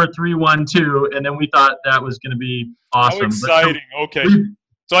H264312, and then we thought that was gonna be awesome. How exciting. Okay.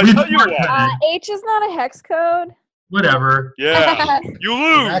 So I we've tell you what. H is not a hex code. Whatever. Yeah. You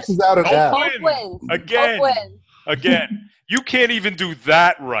lose. Maxes out at that. Hope wins. Again. Hope wins. Again. You can't even do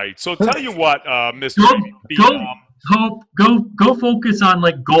that right. So tell you what, Mr. Go focus on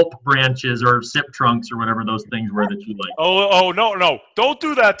like gulp branches or sip trunks or whatever those things were that you like. Oh no. Don't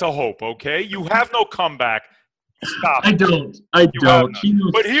do that to Hope, okay? You have no comeback. Stop. I don't. She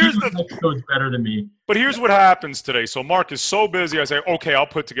knows, But here's the hex codes better than me. But here's what happens today. So Mark is so busy. I say, okay, I'll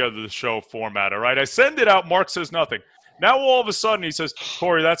put together the show format. All right. I send it out. Mark says nothing. Now all of a sudden he says,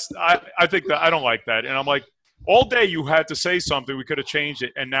 Corey, I think that I don't like that. And I'm like, all day you had to say something. We could have changed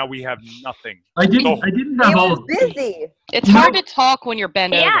it, and now we have nothing. I didn't have all. Busy. It's hard to talk when you're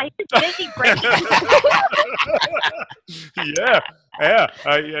bent over. Yeah, he's busy breaking.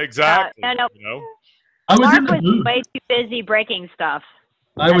 Exactly. No. You know? I was in Mark the was booth. way too busy breaking stuff.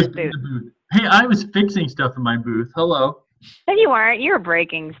 I was in in the booth. Hey, I was fixing stuff in my booth. Hello. No, you weren't. You were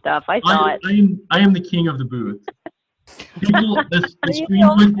breaking stuff. I saw it. I am the king of the booth. People, the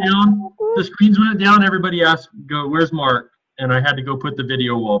screens went down. The screens went down. Everybody asked, "Go, where's Mark?" And I had to go put the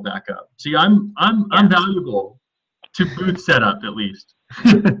video wall back up. See, I'm valuable to booth setup at least.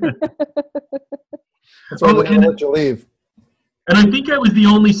 That's why we're going to let you leave. And I think I was the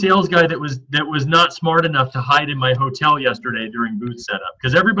only sales guy that was not smart enough to hide in my hotel yesterday during booth setup,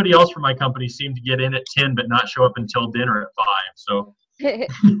 because everybody else from my company seemed to get in at 10 but not show up until dinner at 5. So They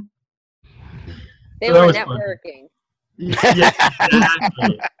So that were was networking. yeah,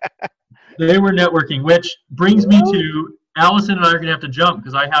 exactly. They were networking, which brings me to Allison and I are going to have to jump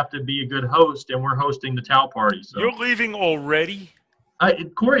because I have to be a good host, and we're hosting the Tao party. So You're leaving already?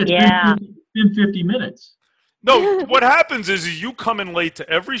 Corey, it's been 50 minutes. No, what happens is you come in late to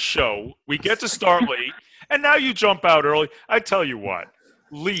every show. We get to start late, and now you jump out early. I tell you what,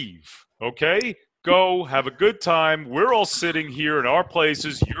 leave, okay? Go, have a good time. We're all sitting here in our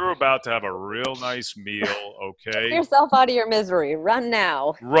places. You're about to have a real nice meal, okay? Get yourself out of your misery. Run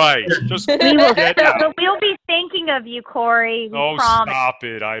now. Right. Just We will, get out. we'll be thinking of you, Corey. We Oh, promise. stop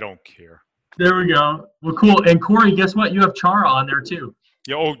it. I don't care. There we go. Well, cool. And Corey, guess what? You have Chara on there too.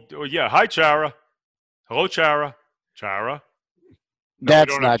 Yeah, oh yeah. Hi, Chara. Hello, Chara. Chara. No,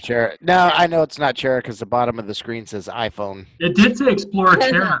 That's not Chara. No, I know it's not Chara because the bottom of the screen says iPhone. It did say Explorer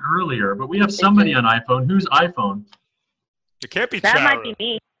Chara earlier, but we have somebody on iPhone. Who's iPhone? It can't be That Chara. might be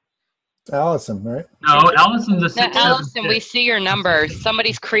me. Allison, right? No, Allison's a No, 676. Allison, we see your number.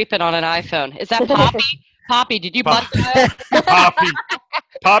 Somebody's creeping on an iPhone. Is that Poppy? Poppy, did you butt that?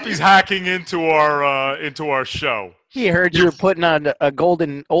 Poppy's hacking into our show. He heard you were putting on a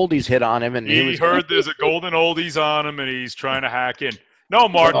golden oldies hit on him, and He heard there's a golden oldies on him, and he's trying to hack in. No,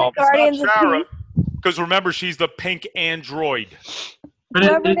 Mark, Guardians it's of not Chara. Peace. Because remember, she's the pink android. But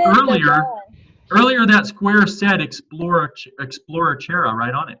Whoever it is, they're earlier that square said Explorer Chara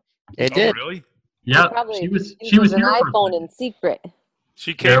right on it. It Oh, did. really? Yeah, Probably she was an here for a iPhone second. in secret.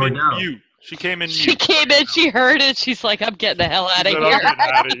 She There came we in go. mute. She came in mute. She came in, she heard it. She's like, I'm getting the hell out of She said, here. I'm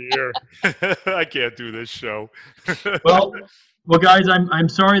getting out of here. I can't do this show. Well, guys, I'm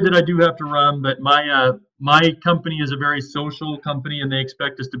sorry that I do have to run, but my company is a very social company, and they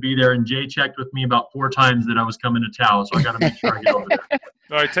expect us to be there. And Jay checked with me about 4 times that I was coming to Tao, so I got to make sure I get over there.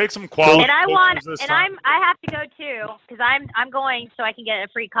 All right, take some quality. And I pictures this time. I have to go too because I'm going so I can get a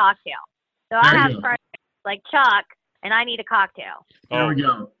free cocktail. So There I you have go. friends like Chuck, and I need a cocktail. There we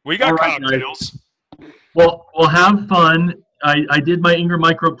go. We got All right, guys. cocktails. Well, have fun. I did my Ingram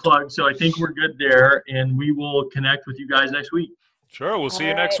micro plug, so I think we're good there, and we will connect with you guys next week. Sure, we'll see you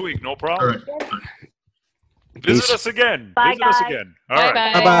All next right. week. No All problem. right. Visit Peace. us again. Bye, Visit us guys. again. All right.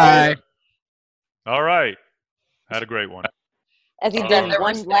 Bye-bye. Bye-bye. All right. Had a great one. As he All does right.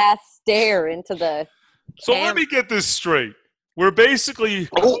 one last stare into the So let me get this straight. We're basically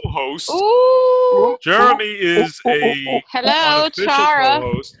co-hosts. Ooh. Jeremy is a Hello, unofficial Chara.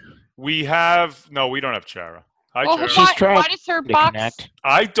 co-host. We don't have Chara. Hi, Well, Chara. why does her box? Connect.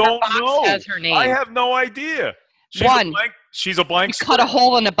 I don't know. Has her name. I have no idea. She's a blank. You cut a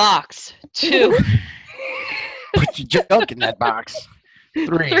hole in the box. 2. Put your junk in that box.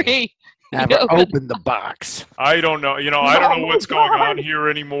 3. Never open the box. I don't know. I don't know what's going on here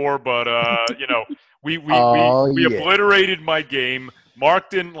anymore, but we obliterated my game. Mark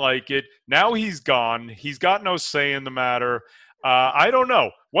didn't like it. Now he's gone. He's got no say in the matter. I don't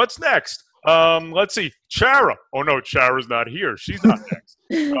know. What's next? Let's see. Chara. Oh no, Chara's not here. She's not next.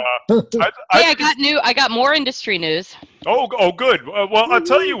 I got more industry news. Oh, good. Well, I'll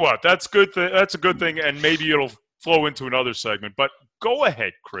tell you what. That's good. That's a good thing, and maybe it'll flow into another segment. But go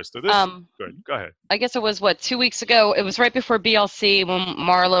ahead, Krista. This is good. Go ahead. I guess it was 2 weeks ago. It was right before BLC when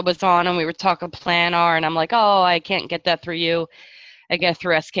Marla was on, and we were talking Planar, and I'm like, oh, I can't get that through you. I get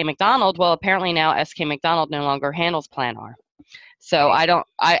through SK McDonald. Well, apparently now SK McDonald no longer handles Planar. So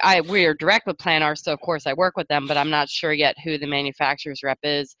we're direct with Planar, so of course I work with them, but I'm not sure yet who the manufacturer's rep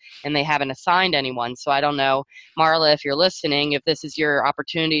is, and they haven't assigned anyone. So I don't know, Marla, if you're listening, if this is your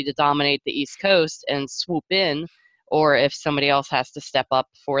opportunity to dominate the East Coast and swoop in, or if somebody else has to step up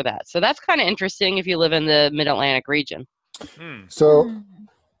for that. So that's kind of interesting if you live in the Mid-Atlantic region. So,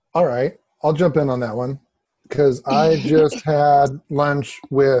 all right, I'll jump in on that one because I just had lunch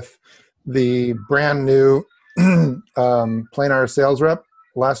with the brand new Planar sales rep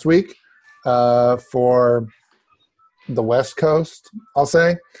last week for the West Coast, I'll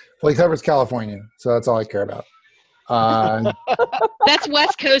say. Well, he covers California, so that's all I care about. That's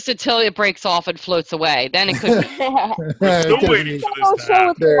West Coast until it breaks off and floats away. Then it could be. We're still waiting for this to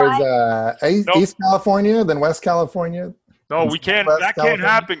happen. There's East California, then West California. No, we can't. That can't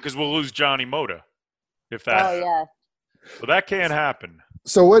happen because we'll lose Johnny Moda. If that. Oh yeah. So that can't happen.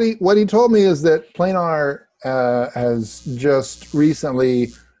 So what he told me is that Planar has just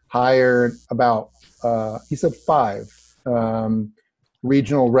recently hired about he said 5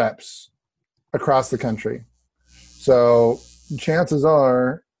 regional reps across the country. So chances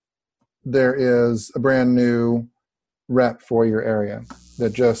are there is a brand new rep for your area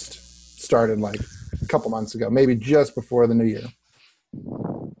that just started like a couple months ago, maybe just before the new year.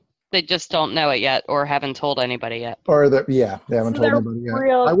 They just don't know it yet or haven't told anybody yet. Or they haven't told anybody yet.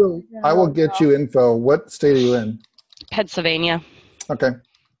 I will get you info. What state are you in? Pennsylvania. Okay.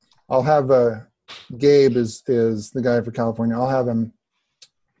 I'll have Gabe is the guy for California. I'll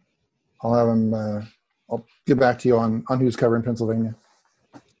get back to you on who's covering Pennsylvania.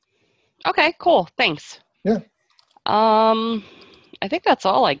 Okay, cool. Thanks. Yeah. I think that's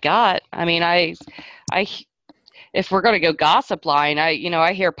all I got. I mean, I if we're going to go gossip line,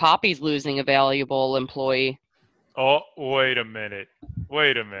 I hear Poppy's losing a valuable employee. Oh, wait a minute.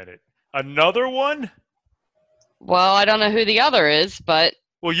 Another one? Well, I don't know who the other is, but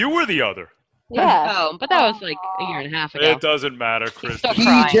Well, you were the other. Yeah. Oh, but that was like a year and a half ago. It doesn't matter, Chris.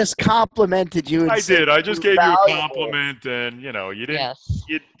 He just complimented you. I did. I just gave you a compliment, and you didn't. Yes.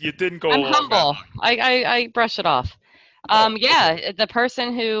 You didn't go. I'm humble. I brush it off. Yeah, the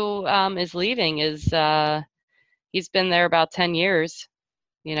person who is leaving is he's been there about 10 years.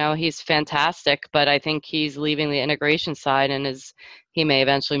 He's fantastic, but I think he's leaving the integration side, and he may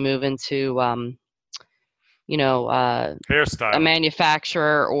eventually move into hairstyle, a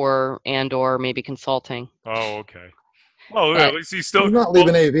manufacturer or maybe consulting. Oh, okay. Well, at least he's not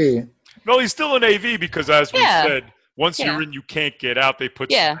leaving AV. No, he's still in AV because, as we said, once you're in, you can't get out. They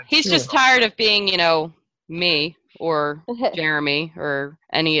put. Yeah, he's just tired of being, me or Jeremy or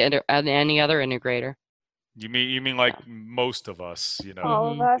any other integrator. You mean like most of us,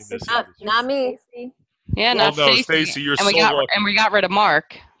 All of us. Not me. Yeah, not Stacey. You're and we got rid of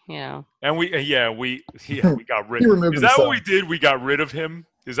Mark. And we got rid He of him. removed Is that himself. what we did? We got rid of him?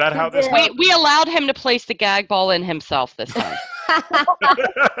 Is that how this we allowed him to place the gag ball in himself this time.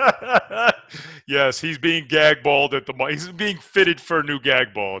 Yes, he's being gag balled at the moment. He's being fitted for a new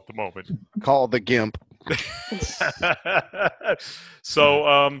gag ball at the moment. Call the GIMP.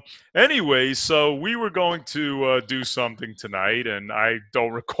 So anyway, so we were going to do something tonight, and I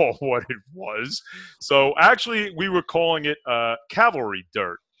don't recall what it was. So actually, we were calling it cAValry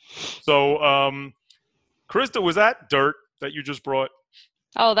Dirt. So Krista, was that dirt that you just brought?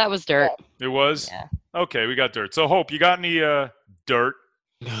 Oh, that was dirt. It was? Yeah. Okay, we got dirt. So Hope, you got any dirt?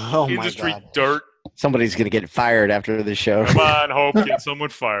 Oh my Industry God. dirt? Somebody's going to get fired after the show. Come on, Hope, get someone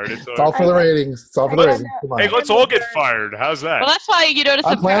fired. It's all for the ratings. It's all for the ratings. Come on. Hey, let's all get fired. How's that? Well, that's why you notice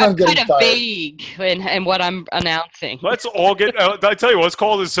I I'm plan on getting kind of fired. vague in what I'm announcing. Let's all get. I tell you, let's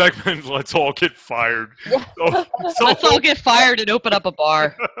call this segment. Let's all get fired. So Let's all get fired and open up a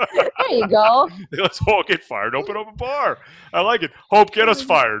bar. There you go. let's all get fired. Open up a bar. I like it. Hope, get us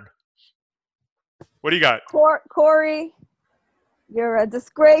fired. What do you got? Corey, you're a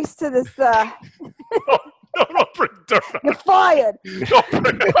disgrace to this. No, don't bring dirt on. You're fired.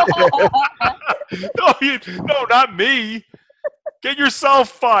 No, not me. Get yourself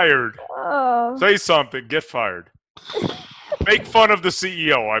fired. Oh. Say something. Get fired. Make fun of the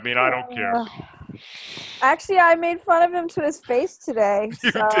CEO. I mean, I don't care. Actually, I made fun of him to his face today.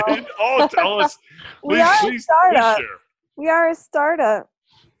 You so. did? Oh, tell us. We are a startup. share. We are a startup.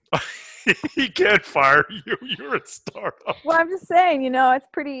 He can't fire you. You're a startup. Well, I'm just saying, it's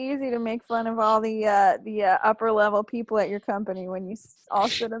pretty easy to make fun of all the upper level people at your company when you all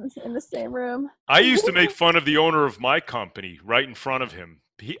sit in the same room. I used to make fun of the owner of my company right in front of him.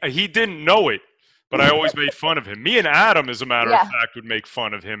 He didn't know it, but I always made fun of him. Me and Adam, as a matter of fact, would make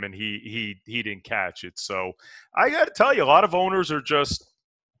fun of him, and he didn't catch it. So I got to tell you, a lot of owners are just,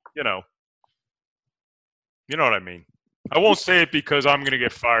 you know what I mean. I won't say it because I'm going to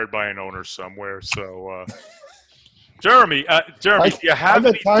get fired by an owner somewhere. So, Jeremy, do you have?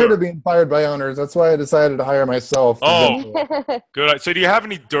 I get tired of being fired by owners. That's why I decided to hire myself. Oh, good. So, do you have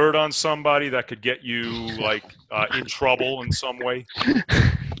any dirt on somebody that could get you in trouble in some way?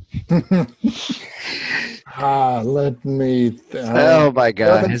 Let me. Oh my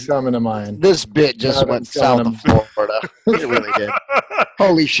God! Nothing's coming to mind. This bit just went south of Florida. It really did.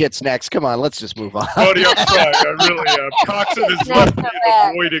 Holy shit's next. Come on, let's just move on. Buddy, I'm sorry. I really am. Coxon has left me in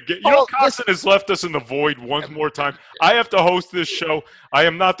the void again. Coxon has left us in the void one more time. I have to host this show. I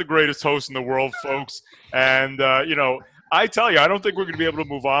am not the greatest host in the world, folks. And, I tell you, I don't think we're going to be able to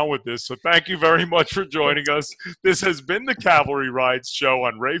move on with this. So thank you very much for joining us. This has been the cAValry Rides show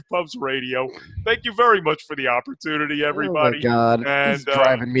on Rave Pubs Radio. Thank you very much for the opportunity, everybody. Oh, my God. And, it's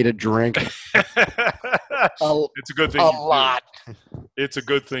driving me to drink. It's a good thing. A lot. It's a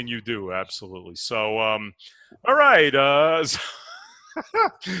good thing you do, absolutely. So, all right.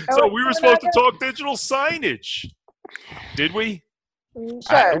 So we were supposed to talk digital signage. Did we?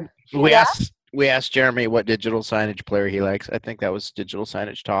 Sure. We asked Jeremy what digital signage player he likes. I think that was digital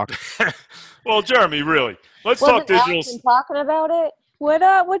signage talk. Well, Jeremy, really, let's talk digital. Wasn't talking about it.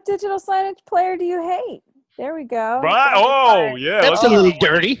 What digital signage player do you hate? There we go. Right. Oh, yeah. That's a little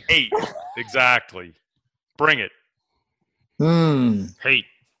dirty. Hate. Exactly. Bring it. Hate.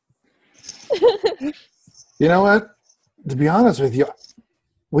 You know what? To be honest with you,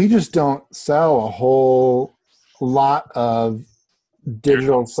 we just don't sell a whole lot of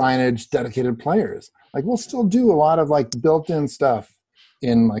digital signage dedicated players. We'll still do a lot of built-in stuff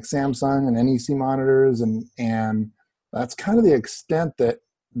in Samsung and NEC monitors, and that's kind of the extent that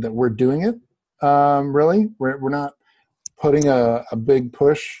we're doing it. Really, we're not putting a big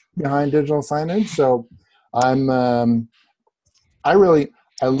push behind digital signage. So I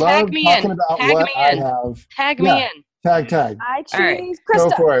love talking about what I have. Tag me in. Tag. I choose right. Krista. Go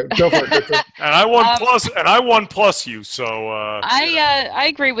for it, Krista. And I won plus you. So I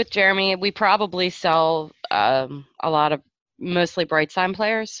agree with Jeremy. We probably sell a lot of mostly bright sign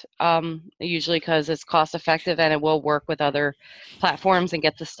players, usually because it's cost effective and it will work with other platforms and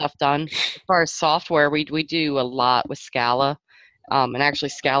get the stuff done. As far as software, we do a lot with Scala, and actually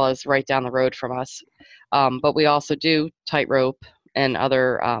Scala is right down the road from us. But we also do Tightrope and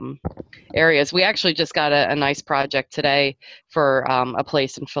other areas. We actually just got a nice project today for a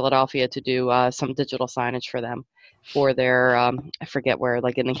place in Philadelphia to do some digital signage for them for their, I forget where,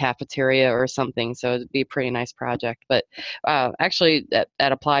 in the cafeteria or something. So it'd be a pretty nice project. But actually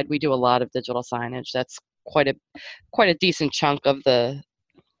at Applied, we do a lot of digital signage. That's quite a decent chunk of the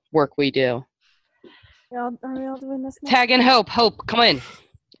work we do. Are we all doing this now? Tag in Hope. Hope, come in.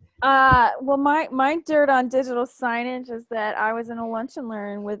 Well, my dirt on digital signage is that I was in a lunch and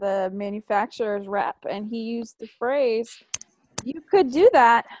learn with a manufacturer's rep, and he used the phrase, "You could do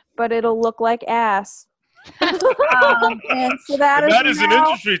that, but it'll look like ass." And so that is an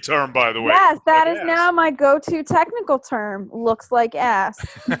industry term, by the way. Yes, that is now my go-to technical term. Looks like ass.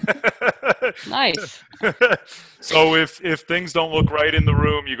 Nice. So if things don't look right in the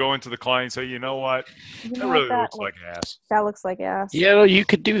room, you go into the client and say, you know what? That really looks like ass. That looks like ass. Yeah, you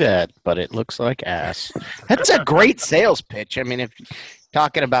could do that, but it looks like ass. That's a great sales pitch. I mean, if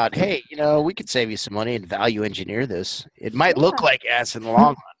talking about, hey, we could save you some money and value engineer this. It might look like ass in the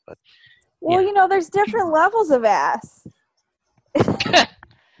long run, but well, there's different levels of ass.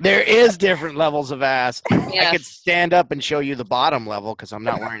 There is different levels of ass. I Yes. could stand up and show you the bottom level because I'm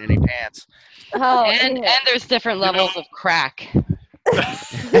not wearing any pants. Oh, And there's different levels of crack.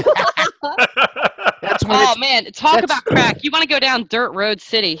 That's when Oh man, talk about crack. You want to go down Dirt Road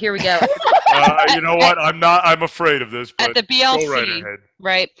City? Here we go. You know what? I'm afraid of this. But At the BLC, go right ahead.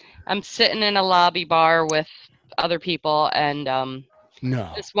 right? I'm sitting in a lobby bar with other people, and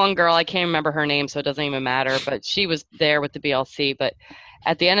no. this one girl, I can't remember her name, so it doesn't even matter, but she was there with the BLC. But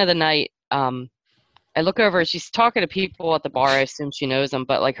at the end of the night, I look over, she's talking to people at the bar. I assume she knows them,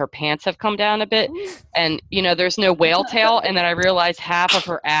 but like her pants have come down a bit, and there's no whale tail. And then I realize half of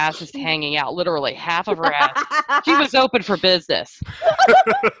her ass is hanging out, literally half of her ass. She was open for business.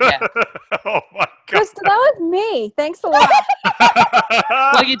 Yeah. Oh my God. Krista, that was me. Thanks a lot.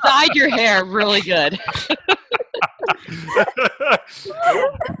 Well, you dyed your hair really good.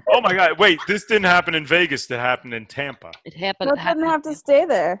 Oh my God! Wait, this didn't happen in Vegas. It happened in Tampa. It happened. But didn't have to stay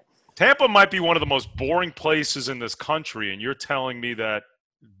there. Tampa might be one of the most boring places in this country, and you're telling me that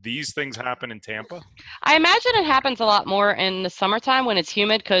these things happen in Tampa? I imagine it happens a lot more in the summertime when it's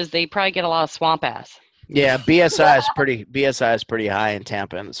humid because they probably get a lot of swamp ass. Yeah, BSI is pretty high in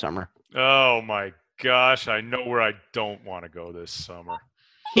Tampa in the summer. Oh my gosh, I know where I don't want to go this summer.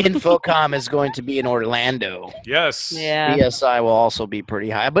 Infocom is going to be in Orlando. Yes. Yeah. BSI will also be pretty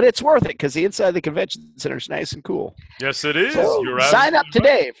high, but it's worth it because the inside of the convention center is nice and cool. Yes, it is. So You're sign up absolutely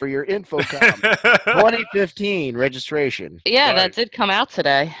today for your Infocom 2015 registration. Yeah, Right. that did come out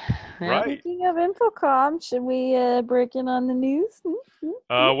today. Yeah. Right. Speaking of Infocom, should we break in on the news?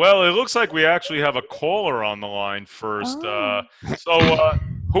 Well, it looks like we actually have a caller on the line first. Oh.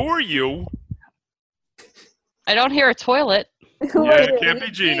 Who are you? I don't hear a toilet. Who Yeah, are it you? can't be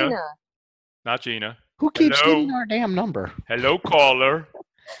Gina. Not Gina. Who keeps Hello? getting our damn number? Hello, caller.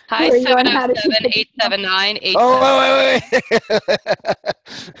 Hi, Who are you and how did you 707-879-8. Oh, wait.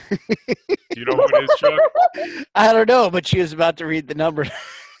 Do you know who it is, Chuck? I don't know, but she was about to read the number.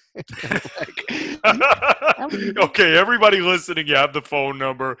 Okay, everybody listening, you have the phone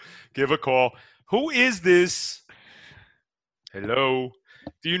number. Give a call. Who is this? Hello.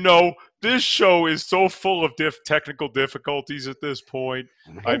 Do you know this show is so full of technical difficulties at this point?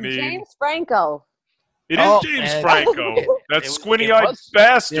 I It's mean, James Franco. it is Oh, James and- Franco. it That was- squinty-eyed it was.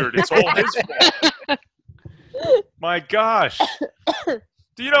 bastard. It's all his fault. My gosh.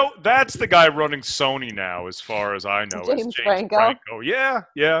 Do you know, that's the guy running Sony now, as far as I know. is James Franco? Yeah.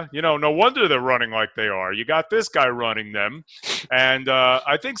 No wonder they're running like they are. You got this guy running them. And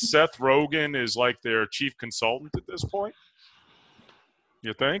I think Seth Rogen is like their chief consultant at this point.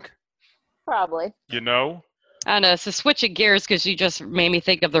 You think? Probably. You know? I know. So switching gears because you just made me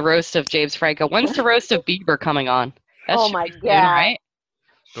think of the roast of James Franco. When's the roast of Bieber coming on? That Oh should my be soon, God. right?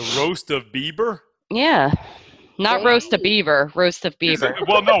 The roast of Bieber? Yeah. Not Dang. roast of Beaver, roast of Is Bieber. it-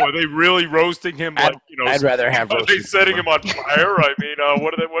 well, no. Are they really roasting him? Like, I'd rather have Are they roasted setting Bieber. him on fire? I mean,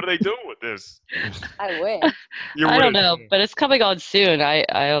 what are they doing with this? I wish. You're I don't with- know, but it's coming on soon. I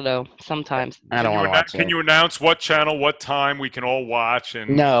don't know. Sometimes. I don't want to watch Can it. you announce what channel, what time we can all watch?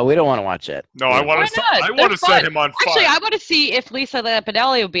 And No, we don't want to watch it. No, I want Why to. not? I They're want to set fun. him on fire. Actually, I want to see if Lisa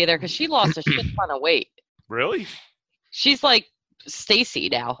Lampanelli will be there because she lost a shit ton of weight. Really? She's like Stacy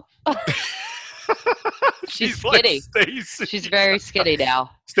now. She's like skinny. Stacy. She's very skinny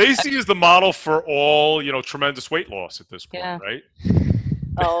now. Stacy is the model for all tremendous weight loss at this point, Yeah. right?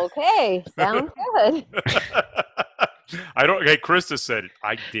 Okay. Sounds good. I don't. Hey, Krista said it.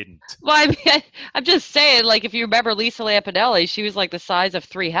 I didn't. Well, I mean, I'm just saying, like, if you remember Lisa Lampanelli, she was like the size of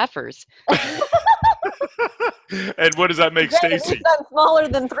 3 heifers. And what does that make Granted, Stacy? he's done smaller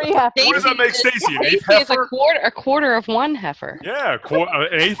than 3 heifers. What does that make Stacy? An eighth Stacy is heifer? a quarter of 1 heifer. Yeah,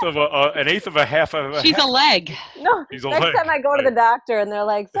 an eighth of a half of a. She's a heifer. leg. No, He's a next leg. time I go to the doctor and they're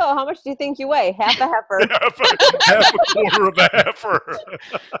like, so how much do you think you weigh? Half a heifer. half a quarter of a heifer.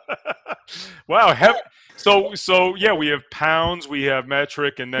 Wow. So yeah, we have pounds, we have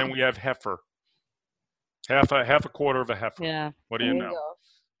metric, and then we have heifer. Half a quarter of a heifer. Yeah. What do you There know?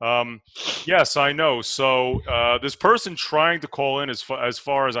 go. Yes, I know. So this person trying to call in, as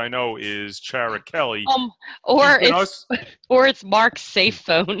far as I know, is Chara Kelly. Or She's been it's Mark's safe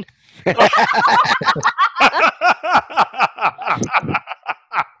phone.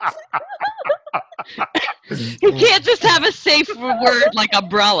 He can't just have a safe word like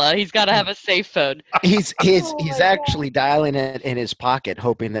umbrella. He's got to have a safe phone. He's Oh my actually dialing it in his pocket,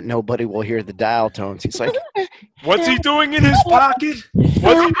 hoping that nobody will hear the dial tones. He's like, What's he doing in his pocket?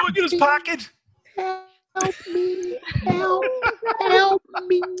 What's he doing in his pocket? "Help me, help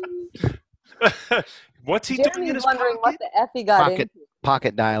me." What's he doing in Jeremy's his wondering pocket? what the F he got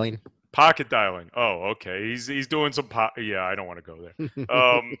Pocket dialing. Pocket dialing. Oh, okay. He's doing some yeah, I don't want to go there.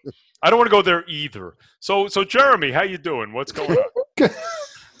 I don't want to go there either. So Jeremy, how you doing? What's going on?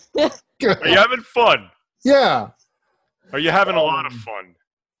 Are you having fun? Yeah. Are you having a lot of fun?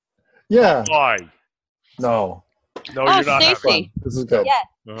 Yeah. Why? No. No, you're not having fun. Stacy. This is good.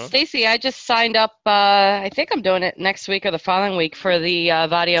 Yeah. Stacy, I just signed up. I think I'm doing it next week or the following week for the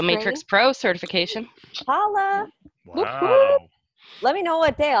Vadio Matrix Pro certification. Holla. Wow. Let me know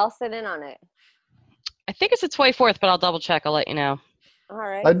what day. I'll sit in on it. I think it's the 24th, but I'll double check. I'll let you know. All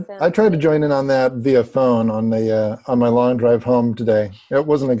right. I tried to join in on that via phone on my long drive home today. It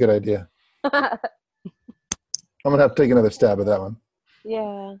wasn't a good idea. I'm gonna have to take another stab at that one.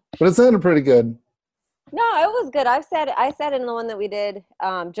 Yeah. But it sounded pretty good. No, it was good. I sat in the one that we did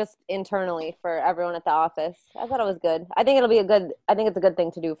just internally for everyone at the office. I thought it was good. I think it's a good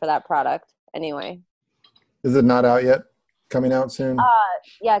thing to do for that product anyway. Is it not out yet? Coming out soon?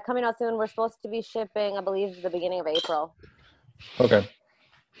 Yeah, coming out soon. We're supposed to be shipping, I believe, the beginning of April. Okay.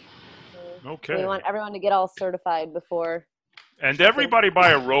 Okay. We want everyone to get all certified before. And everybody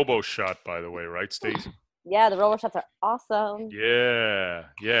buy a RoboShot, by the way, right, Stacey? Yeah, the RoboShots are awesome. Yeah.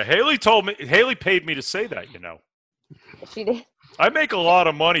 Haley paid me to say that, you know. She did. I make a lot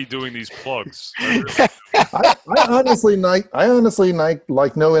of money doing these plugs. I honestly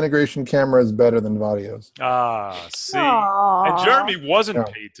like no integration camera is better than Vadio's. See. Aww. And Jeremy wasn't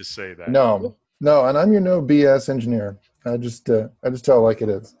paid to say that. No, and I'm your no BS engineer. I just tell it like it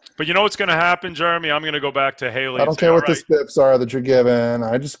is. But you know what's going to happen, Jeremy? I'm going to go back to Haley. I don't care what the spiffs are that you're given.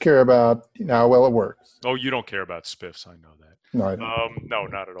 I just care about how well it works. Oh, you don't care about spiffs. I know that. No, I don't. No,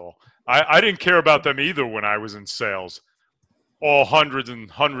 not at all. I didn't care about them either when I was in sales. All hundreds and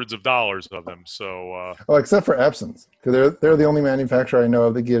hundreds of dollars of them. So. Except for Epson's, because they're the only manufacturer I know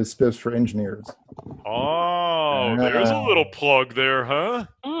of that gives spiffs for engineers. Oh, there's a little plug there, huh?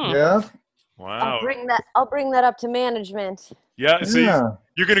 Yeah. Wow. I'll bring that up to management. Yeah, see,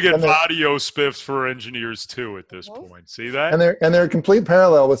 you're going to get Vadio spiffs for engineers too at this point. See that? And they're complete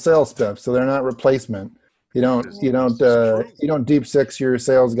parallel with sales spiffs, so they're not replacement. You don't deep six your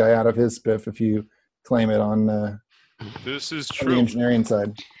sales guy out of his spiff if you claim it on this is on true. the engineering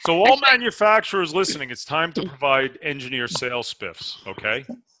side. So all manufacturers listening, it's time to provide engineer sales spiffs, okay?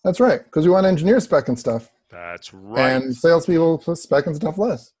 That's right, because we want engineers specking stuff. That's right. And salespeople specking stuff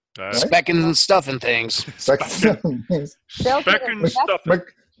less. Specking and stuffing things. Specking stuff.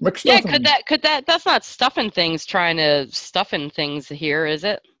 Yeah, could that? That's not stuffing things. Trying to stuffing things here, is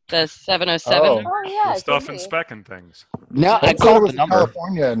it? The 707. Oh yeah, Stuffing specking things. No, I called the number.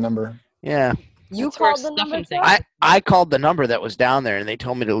 California number. Yeah. You called the number. I called the number that was down there, and they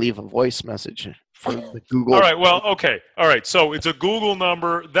told me to leave a voice message for the Google. All right. Well, okay. All right. So it's a Google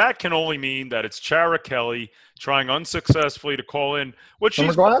number. That can only mean that it's Chara Kelly trying unsuccessfully to call in. What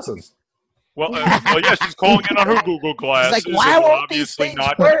she's glasses. Well, yeah, she's calling in on her Google glasses. She's like, why won't these things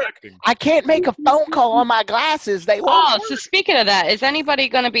work? I can't make a phone call on my glasses. They won't work. So speaking of that, is anybody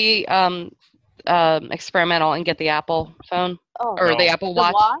going to be experimental and get the Apple phone or the Apple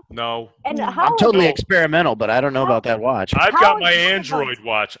Watch? No. And I'm totally experimental, but I don't know about that watch. I've got my Android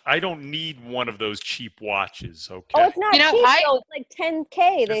watch. I don't need one of those cheap watches. Okay. Oh, it's not cheap though. It's like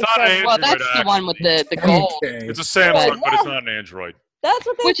 $10K. It's not an Android, well, that's the one with the gold. It's a Samsung, but it's not an Android. That's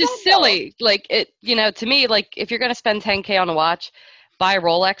what they Which said, is silly. Like it, to me, like if you're going to spend $10K on a watch, buy a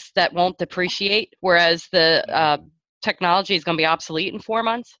Rolex that won't depreciate, whereas the technology is going to be obsolete in 4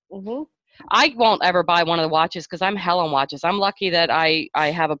 months. Mm-hmm. I won't ever buy one of the watches because I'm hell on watches. I'm lucky that I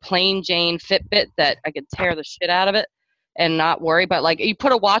have a plain Jane Fitbit that I could tear the shit out of it and not worry. But like you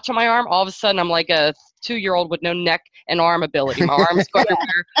put a watch on my arm, all of a sudden I'm like a 2-year-old with no neck and arm ability. My arms go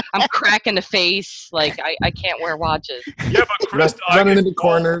everywhere. I'm cracking the face. Like I can't wear watches. Yeah, but Krista, running into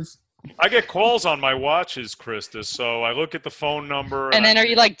corners. I get calls on my watches, Krista. So I look at the phone number. And then are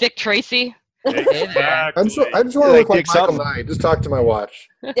you like Dick Tracy? Exactly. I just want to look like Michael Knight. Just talk to my watch.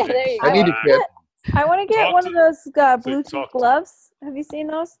 Yeah, there you go. I need a kit. I want to get one of those Bluetooth gloves. Have you seen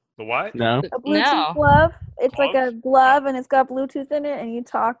those? The what? No. A Bluetooth glove. It's like a glove and it's got Bluetooth in it, and you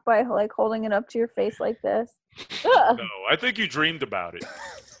talk by like holding it up to your face like this. No, I think you dreamed about it.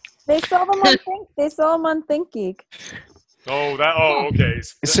 They sell them on ThinkGeek. Oh, okay.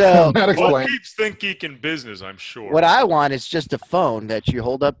 So what keeps ThinkGeek in business, I'm sure. What I want is just a phone that you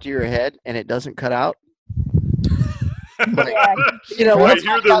hold up to your head and it doesn't cut out. That's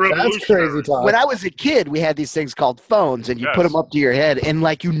crazy talk. When I was a kid, we had these things called phones, and you put them up to your head, and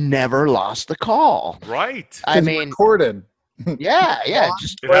like you never lost the call. Right. I mean, recorded. Yeah.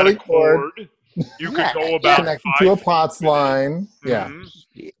 Just had a cord. You could go about connected to a POTS line. Yeah.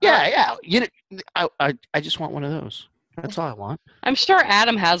 Yeah. I just want one of those. That's all I want. I'm sure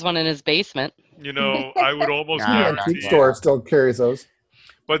Adam has one in his basement. You know, I would almost Nah, guarantee Antique store still carries those.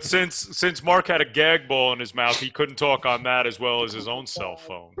 But since Mark had a gag ball in his mouth, he couldn't talk on that as well as his own cell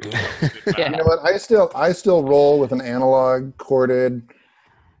phone. Yeah. You know what? I still roll with an analog corded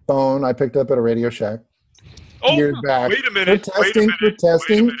phone I picked up at a Radio Shack years back. Wait a minute. For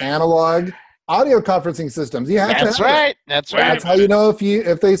testing analog audio conferencing systems. You have to That's have right. it. That's right. That's how you know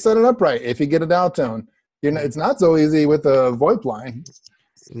if they set it up right. If you get a dial tone, it's not so easy with a VoIP line.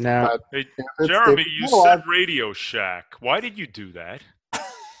 No. Hey, Jeremy, you said Radio Shack. Why did you do that?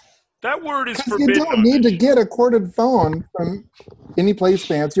 That word is forbidden. You don't need to get a corded phone from any place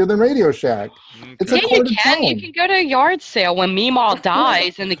fancier than Radio Shack. Okay. It's a corded phone. You can go to a yard sale when Meemaw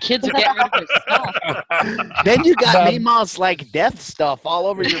dies and the kids are getting rid of their stuff. Then you got Meemaw's like death stuff all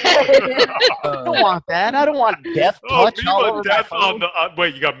over your phone. I don't want that. I don't want death touch all over my phone.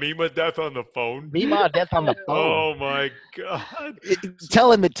 Wait, you got Meemaw death on the phone? Meemaw death on the phone. Oh my God!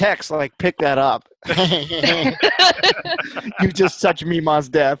 Tell him the text like pick that up. You just touched Meemaw's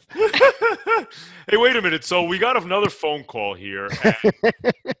death. Hey, wait a minute. So we got another phone call here.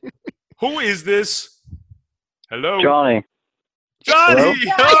 Who is this? Hello, Johnny. Johnny.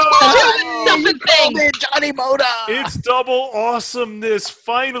 Johnny Moda. It's double awesomeness.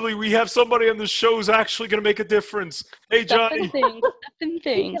 Finally, we have somebody on the show who's actually going to make a difference. Hey, Johnny. Things.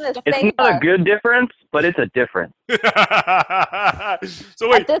 It's not a good difference, but it's a difference. So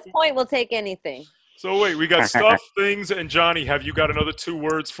wait. At this point, we'll take anything. So wait, we got stuff, things, and Johnny. Have you got another 2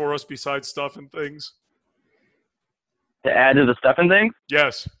 words for us besides stuff and things? To add to the stuff and things?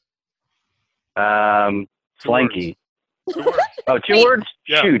 Yes. 2 Slanky. Words. 2 words. Oh, 2 words?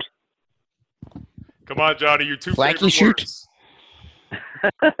 Yeah. Shoot. Come on, Johnny. Your 2 Flanky favorite shoot. words.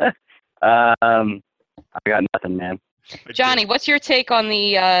 I got nothing, man. Johnny, what's your take on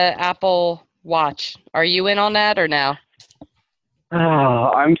the Apple Watch? Are you in on that or no? Oh,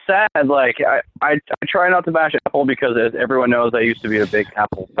 I'm sad. Like I try not to bash Apple because, as everyone knows, I used to be a big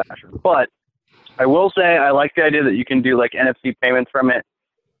Apple basher. But I will say I like the idea that you can do like NFC payments from it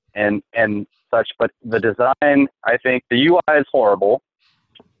and such. But the design, I think the UI is horrible.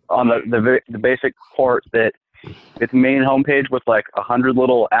 On the basic port, that its main homepage with like 100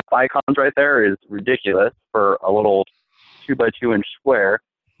 little app icons right there is ridiculous for a little 2x2 inch square.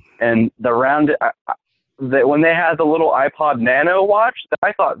 And the round. When they had the little iPod Nano watch,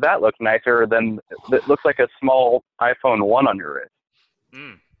 I thought that looked nicer than it looks like a small iPhone 1 on your wrist.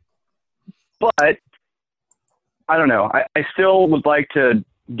 Mm. But I don't know. I still would like to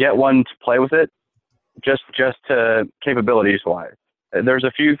get one to play with it, just to capabilities wise. There's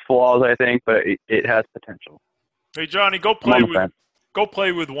a few flaws, I think, but it has potential. Hey Johnny, go play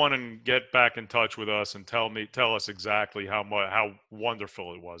with one and get back in touch with us and tell us exactly how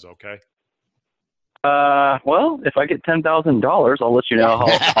wonderful it was. Okay. Well, if I get $10,000, I'll let you know how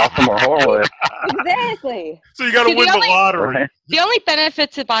awesome or horrible it is. Exactly. So you got to win the lottery. Right? The only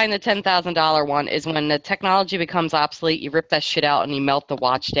benefit to buying the $10,000 one is when the technology becomes obsolete, you rip that shit out and you melt the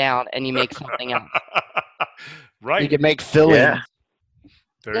watch down and you make something else. Right. You can make fill-in. Yeah.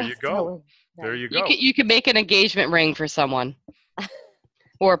 There you go. There you go. You could make an engagement ring for someone.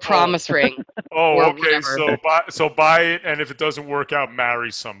 Or a promise ring. Oh, okay. So buy it, and if it doesn't work out,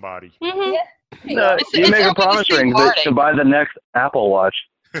 marry somebody. Mm-hmm. Yeah. No, you make a promise ring to buy the next Apple Watch.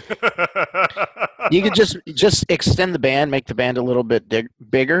 You could just extend the band, make the band a little bit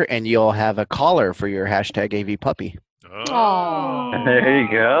bigger, and you'll have a collar for your hashtag AV puppy. Oh. There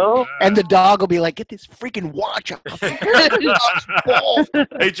you go. And the dog will be like, "Get this freaking watch off."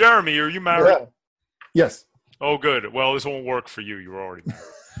 Hey, Jeremy, are you married? Yeah. Yes. Oh, good. Well, this won't work for you. You're already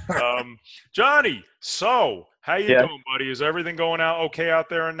married. Johnny, so how you doing, buddy? Is everything going out okay out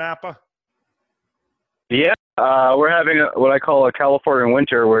there in Napa? Yeah, we're having what I call a California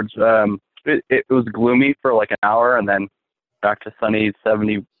winter, where it was gloomy for like an hour and then back to sunny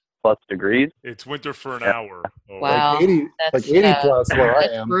 70+ degrees. It's winter for an hour. Oh, wow. Like 80 plus where I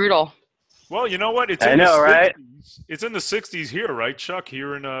am. Brutal. Well, you know what? It's I in know, the 60s. right? It's in the 60s here, right, Chuck?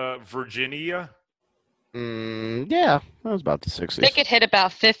 Here in Virginia? Yeah, that was about the 60s. I think it hit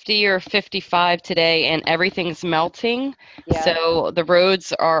about 50 or 55 today, and everything's melting. Yeah. So the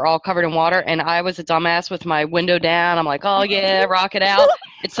roads are all covered in water, and I was a dumbass with my window down. I'm like, oh, yeah, rock it out.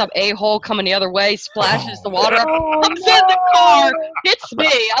 It's some a-hole coming the other way, splashes the water up, comes in the car, hits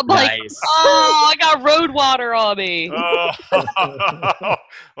me. I'm like, oh, I got road water on me.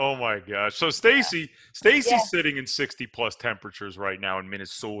 Oh my gosh. So Stacy's sitting in 60+ temperatures right now in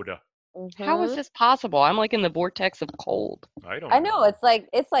Minnesota. Mm-hmm. How is this possible? I'm like in the vortex of cold. I know. It's like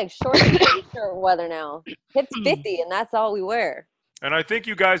short t-shirt weather now. It's 50 and that's all we wear. And I think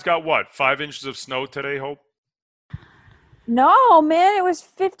you guys got what, 5 inches of snow today, Hope? No, man, it was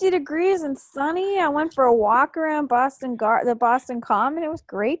 50 degrees and sunny. I went for a walk around the Boston Common. It was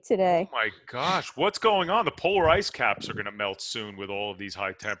great today. Oh my gosh, what's going on? The polar ice caps are going to melt soon with all of these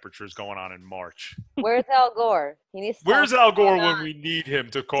high temperatures going on in March. Where's Al Gore? He needs to Where's Al Gore when we need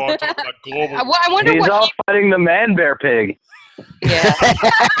him to talk about global? I wonder He's what off fighting the man bear pig. Yeah.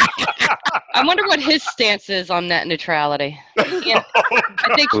 I wonder what his stance is on net neutrality. I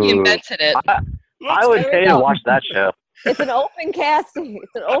think he invented it. I would pay to watch that show. It's an open casting.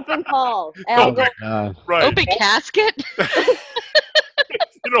 It's an open call. Al Gore. Right. Open casket?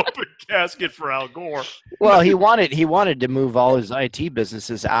 It's an open casket for Al Gore. Well, he wanted to move all his IT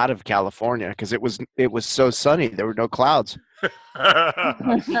businesses out of California because it was so sunny. There were no clouds.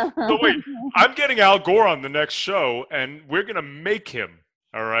 So wait, I'm getting Al Gore on the next show, and we're going to make him,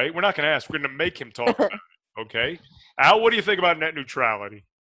 all right? We're not going to ask. We're going to make him talk about it, okay? Al, what do you think about net neutrality?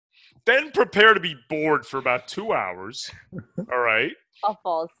 Then prepare to be bored for about 2 hours, all right? I'll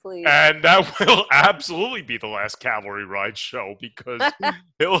fall asleep. And that will absolutely be the last cAValry Ride show because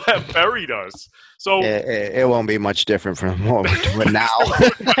he'll have buried us. So it won't be much different from what we're doing now.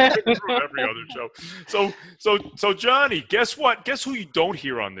 from every other show. So Johnny, guess what? Guess who you don't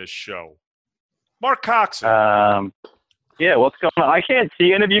hear on this show? Mark Coxon. Yeah, what's going on? I can't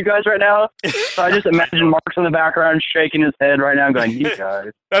see any of you guys right now, so I just imagine Mark's in the background shaking his head right now, going, "You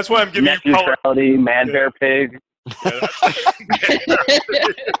guys." That's why I'm giving net you neutrality, man bear pig. Yeah,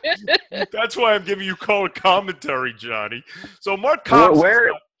 that's why I'm giving you color commentary, Johnny. So Mark Coxon,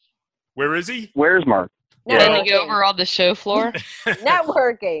 where is he? Where's Mark? Bending over on the show floor.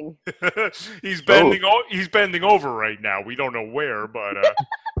 Networking. He's bending over right now. We don't know where, but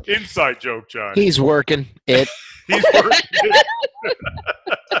inside joke, Johnny. He's working it. He's working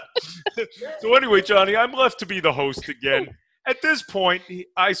it. So anyway, Johnny, I'm left to be the host again. At this point, do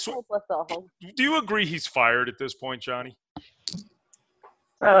you agree he's fired at this point, Johnny?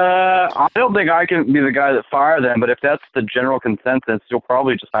 I don't think I can be the guy that fired them, but if that's the general consensus, you'll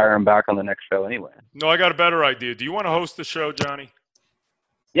probably just hire him back on the next show anyway. No, I got a better idea. Do you want to host the show, Johnny?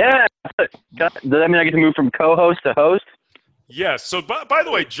 Yeah. Does that mean I get to move from co-host to host? Yes. So, by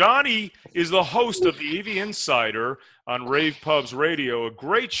the way, Johnny is the host of the AV Insider on Rave Pubs Radio, a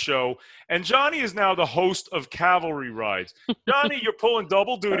great show. And Johnny is now the host of cAValry Rides. Johnny, you're pulling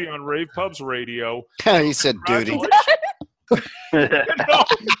double duty on Rave Pubs Radio. He said duty.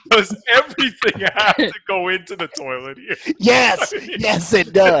 Does everything have to go into the toilet here? Yes, yes,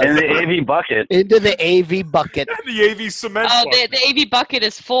 it does. In the AV bucket. Into the AV bucket. And the AV cement bucket. The AV bucket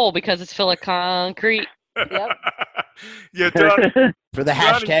is full because it's full of concrete. Yep. Yeah, Johnny, for the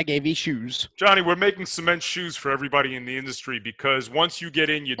hashtag AV shoes. Johnny, we're making cement shoes for everybody in the industry because once you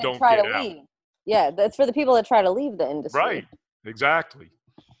get in, you don't try get to out. leave. Yeah, that's for the people that try to leave the industry. Right, exactly.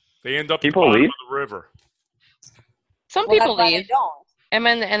 They end up people at the bottom leave? of the river. Some people that's why leave, they don't.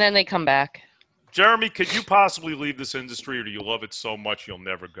 and then they come back. Jeremy, could you possibly leave this industry, or do you love it so much you'll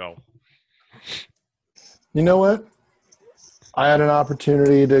never go? You know what? I had an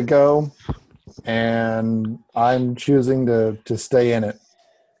opportunity to go, and I'm choosing to stay in it.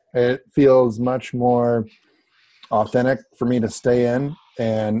 It feels much more authentic for me to stay in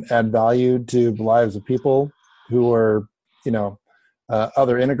and add value to the lives of people who are,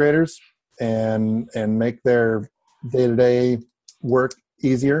 other integrators and make their day-to-day work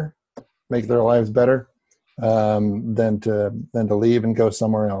easier, make their lives better, than to leave and go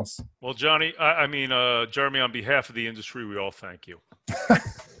somewhere else. Well, Johnny, Jeremy, on behalf of the industry, we all thank you.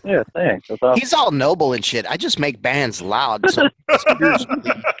 Yeah, thanks. That's awesome. He's all noble and shit. I just make bands loud. So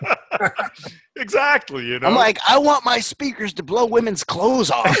Exactly, I'm like, I want my speakers to blow women's clothes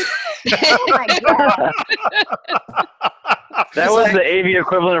off. Oh my God. That was the AV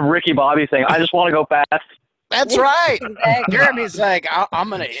equivalent of Ricky Bobby saying, "I just want to go fast." That's right. Exactly. Jeremy's like, I'm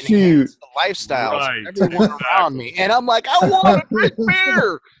going to enhance the lifestyles of everyone around me. And I'm like, I want a drink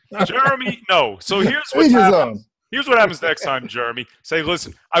beer. Jeremy, no. So here's what happens. Here's what happens next time, Jeremy. Say,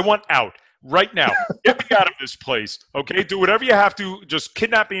 listen, I want out right now. Get me out of this place, okay? Do whatever you have to. Just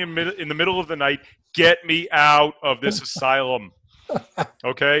kidnap me in the middle of the night. Get me out of this asylum,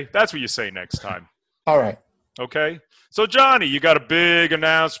 okay? That's what you say next time. All right. Okay? So, Johnny, you got a big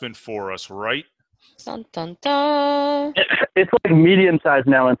announcement for us, right? Dun, dun, dun. It's like medium-sized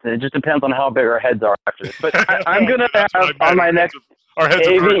announcement. It just depends on how big our heads are after this. But I'm going to have on my next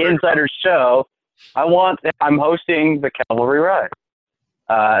AV Insider show, I'm hosting the cAValry Ride.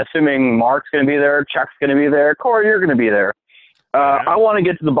 Assuming Mark's going to be there, Chuck's going to be there, Corey, you're going to be there. I want to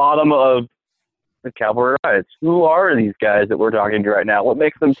get to the bottom of the cAValry Rides. Who are these guys that we're talking to right now? What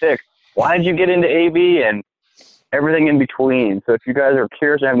makes them tick? Why did you get into AV? And everything in between. So if you guys are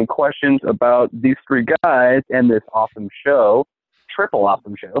curious and have any questions about these three guys and this awesome show, triple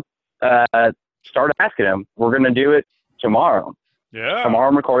awesome show, start asking them. We're going to do it tomorrow. Yeah. Tomorrow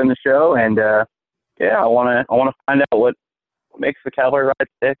I'm recording the show, and I want to find out what makes the cAValry ride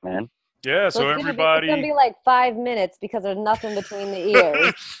stick, man. Yeah, so everybody... It's going to be like 5 minutes because there's nothing between the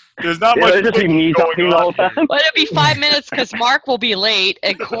ears. There's not much just be me talking the whole time. Well, it'll be 5 minutes because Mark will be late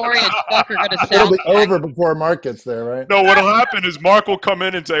and Corey and Chuck are going to It'll sound be over before Mark gets there, right? No, what'll happen is Mark will come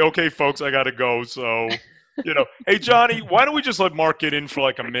in and say, okay, folks, I got to go. So, hey, Johnny, why don't we just let Mark get in for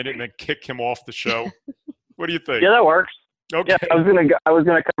like a minute and then kick him off the show? What do you think? Yeah, that works. Okay. Yeah, I was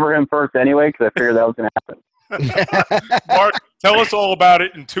gonna cover him first anyway because I figured that was gonna happen. Mark, tell us all about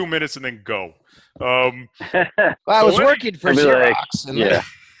it in 2 minutes and then go. Well, I was working for Xerox, and yeah.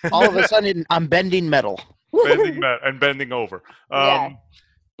 all of a sudden I'm bending metal. Bending over. Yeah.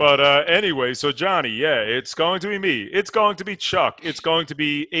 But anyway, so Johnny, it's going to be me. It's going to be Chuck. It's going to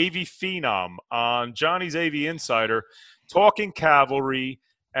be AV Phenom on Johnny's AV Insider talking cAValry.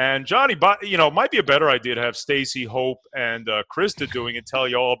 And Johnny, might be a better idea to have Stacy, Hope, and Krista doing it, tell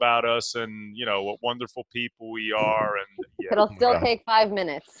you all about us and, what wonderful people we are. And It'll still take 5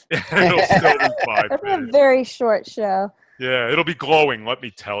 minutes. It'll still be 5 It'll be minutes. a very short show. Yeah, it'll be glowing, let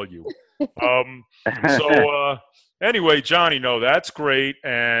me tell you. Anyway, Johnny, no, that's great.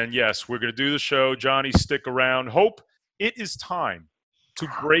 And yes, we're going to do the show. Johnny, stick around. Hope, it is time to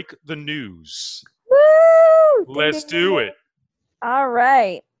break the news. Woo! Let's do it. All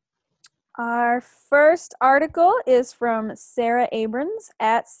right. Our first article is from Sarah Abrams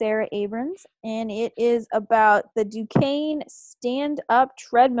at Sarah Abrams, and it is about the Duquesne stand-up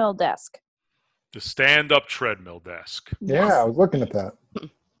treadmill desk. The stand-up treadmill desk. Yeah, I was looking at that.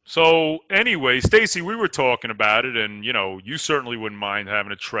 So anyway, Stacy, we were talking about it, and you certainly wouldn't mind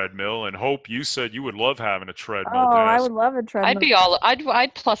having a treadmill. And Hope, you said you would love having a treadmill desk. I would love a treadmill.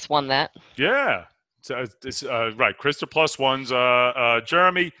 I'd plus one that. Yeah. So, right, Krista plus ones.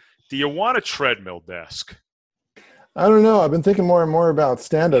 Jeremy, do you want a treadmill desk? I don't know. I've been thinking more and more about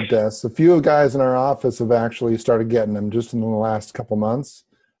stand-up desks. A few guys in our office have actually started getting them just in the last couple months.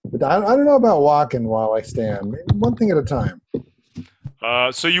 But I don't know about walking while I stand. Maybe one thing at a time.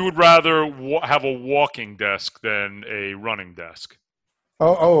 So you would rather have a walking desk than a running desk?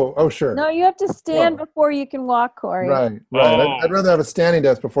 Oh, sure. No, you have to stand before you can walk, Corey. Right. Oh. I'd rather have a standing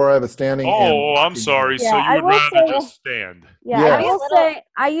desk before I have a standing. I'm sorry. Yeah, so I you would will rather say- just stand? Yeah, Yeah. I will say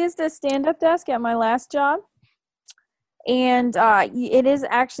I used a stand-up desk at my last job, and it is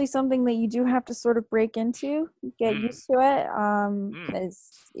actually something that you do have to sort of break into, get used to it. As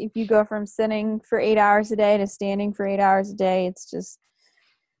if you go from sitting for 8 hours a day to standing for 8 hours a day, it's just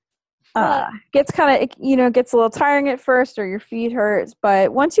gets kind of gets a little tiring at first, or your feet hurt.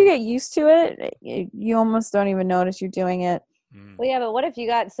 But once you get used to it, you almost don't even notice you're doing it. Well, yeah, but what if you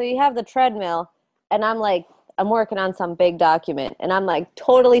have the treadmill, and I'm working on some big document, and I'm like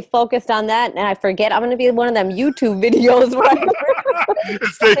totally focused on that, and I forget I'm going to be in one of them YouTube videos where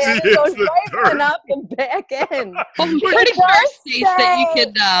Stacy it hits goes the right dirt. on up and back in. I'm pretty sure, Stacey, that you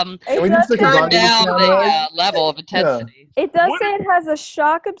can Can we just take a turn body down scan, the right? level of intensity. It does What say it has a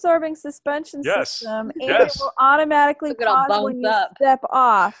shock-absorbing suspension Yes. system, and Yes. it will automatically Look, it'll pause bounce when you up. step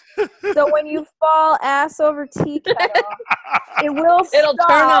off. So when you fall ass over tea kettle, it will It'll stop,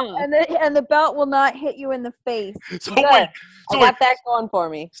 turn on. and the belt will not hit you in the face. So Good. wait, I got that going for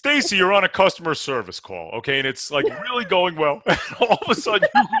me. Stacy, you're on a customer service call, okay, and it's like really going well. And all of a sudden,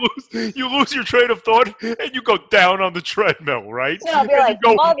 you lose your train of thought, and you go down on the treadmill, right? Yeah, I'll be and like, you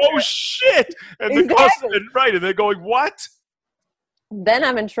go, "Mother." oh shit! And Exactly. and they're going, what? Then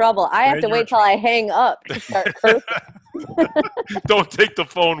I'm in trouble. I have Then to you're in wait till I hang up to start cursing. Don't take the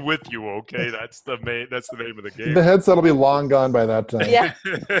phone with you, okay? That's the name of the game. The headset will be long gone by that time. Yeah.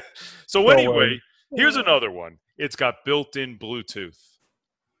 So Don't anyway, worry. here's another one. It's got built-in Bluetooth.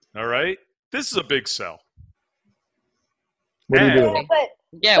 All right, this is a big sell. What do you do? Yeah, but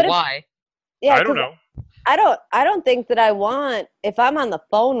Yeah, why? yeah, I don't 'cause know. I don't think that I want, if I'm on the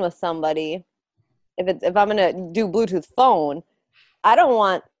phone with somebody, if I'm gonna do Bluetooth phone, I don't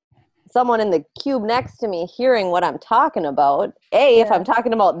want someone in the cube next to me hearing what I'm talking about. If I'm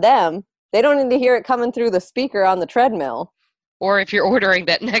talking about them, they don't need to hear it coming through the speaker on the treadmill. Or if you're ordering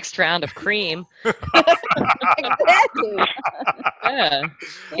that next round of cream. Exactly. Yeah.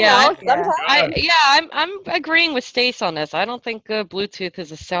 You know, sometimes I'm agreeing with Stace on this. I don't think Bluetooth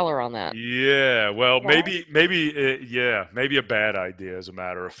is a seller on that. Yeah, well, Yeah. maybe a bad idea, as a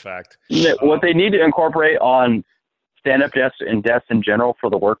matter of fact. What they need to incorporate on stand-up desks and desks in general for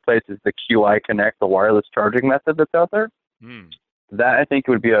the workplace is the QI Connect, the wireless charging method that's out there. Hmm. That I think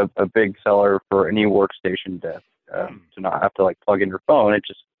would be a big seller for any workstation desk. to not have to like plug in your phone. It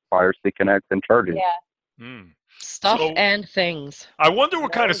just wirelessly connects and charges. Yeah. Stuff and things. I wonder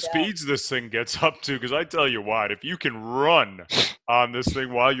what kind of speeds this thing gets up to, because I tell you what, if you can run on this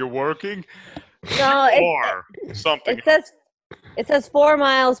thing while you're working, or something. It says 4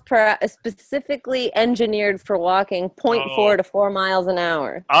 miles per, specifically engineered for walking, 0.4 to 4 miles an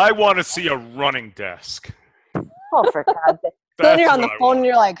hour. I want to see a running desk. Oh, for God's sake. Then you're on the phone and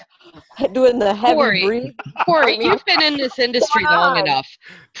you're like doing the heavy breathe. Corey, you've been in this industry long enough.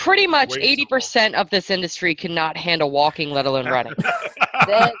 Pretty much 80% of this industry cannot handle walking, let alone running.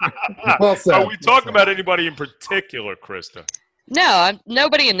 Well said. Are we talking about anybody in particular, Krista? No,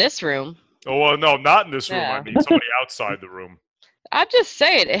 nobody in this room. Oh, well, no, not in this room. Yeah. I mean somebody outside the room. I'm just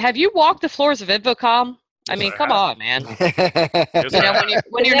saying, have you walked the floors of Infocom? I mean, come on, man.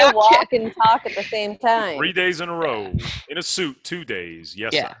 When you're not walk and talk at the same time. 3 days in a row. In a suit, 2 days.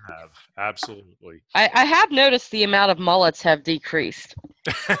 Yes, I have. Absolutely. I have noticed the amount of mullets have decreased.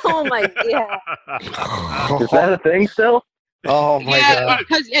 Oh, my God. Is that a thing still? Oh, my God.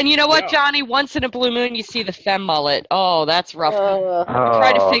 And you know what, Johnny? Once in a blue moon, you see the fem mullet. Oh, that's rough.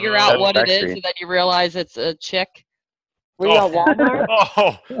 Try to figure out what it is, and then you realize it's a chick. Were you at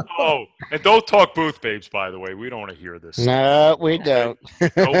Walmart? And don't talk booth babes, by the way. We don't want to hear this. No, we don't.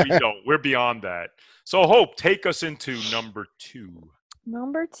 No, we don't. We're beyond that. So, Hope, take us into number 2.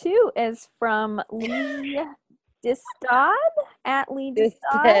 Number 2 is from Lee Distad, at Lee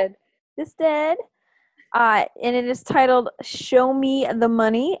Distad. And it is titled Show Me the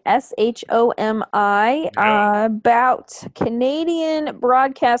Money, SHOMI, about Canadian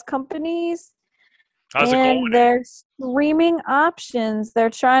broadcast companies. How's it and going? their streaming options. They're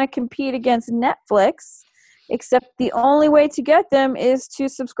trying to compete against Netflix, except the only way to get them is to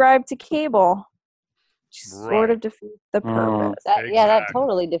subscribe to cable. Which sort of defeats the purpose. That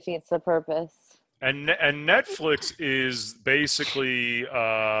totally defeats the purpose. And Netflix is basically,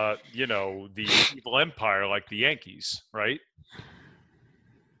 the evil empire, like the Yankees, right?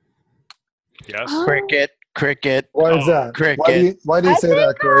 Yes. Cricket. Why is that? Cricket. Why do you say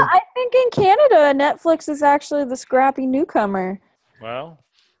that, Corey? I think in Canada, Netflix is actually the scrappy newcomer. Well,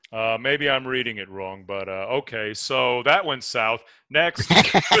 maybe I'm reading it wrong, but okay. So that went south. Next. We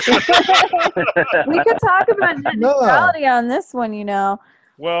could talk about net neutrality on this one,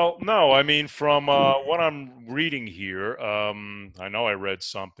 Well, no, I mean, from what I'm reading here, I know I read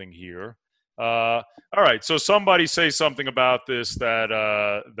something here. All right, so somebody say something about this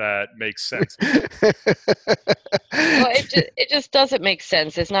that makes sense. Well, it just doesn't make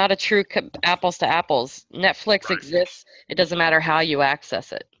sense. It's not a true apples to apples. Netflix exists. It doesn't matter how you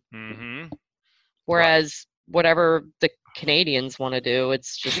access it. Mm-hmm. Whereas whatever the Canadians want to do,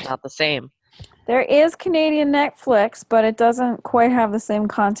 it's just not the same. There is Canadian Netflix, but it doesn't quite have the same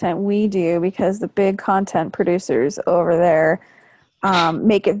content we do because the big content producers over there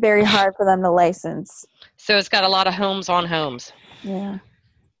make it very hard for them to license. So it's got a lot of homes on homes. Yeah.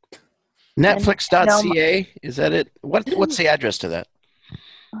 Netflix.ca, is that it? What's the address to that?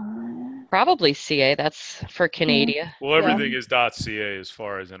 Probably CA. That's for Canada. Well, everything is .ca as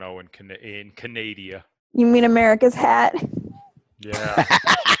far as I know in Canada. You mean America's hat? Yeah.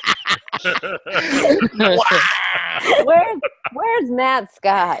 Where's Matt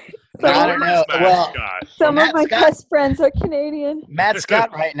Scott? I don't know. Well, some of my best friends are Canadian. Matt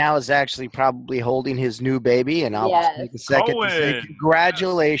Scott right now is actually probably holding his new baby, and I'll just take a second to say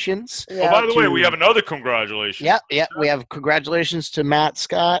congratulations. Oh, by the way, we have another congratulations. Yeah, we have congratulations to Matt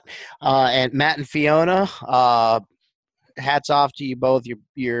Scott and Matt and Fiona. Hats off to you both.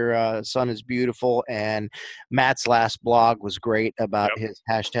 Your son is beautiful, and Matt's last blog was great about his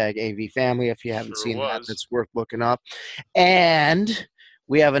hashtag AV family. If you haven't seen that, that's worth looking up. And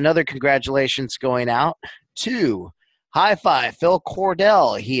we have another congratulations going out to High Five Phil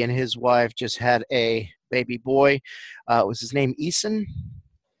Cordell. He and his wife just had a baby boy. Was his name Eason?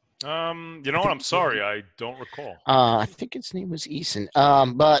 You know what? I'm sorry, I don't recall. I think his name was Eason.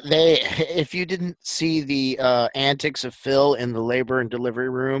 But if you didn't see the antics of Phil in the labor and delivery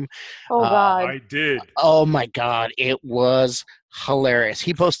room, God, I did. Oh my God, it was hilarious.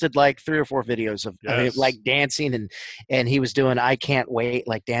 He posted like 3 or 4 videos of him, like dancing, and he was doing "I Can't Wait,"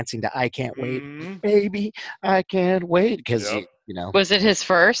 like dancing to "I Can't Wait," baby, I can't wait, because Was it his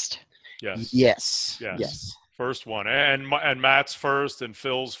first? Yes. First one, and Matt's first, and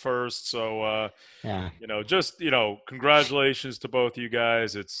Phil's first. So, congratulations to both you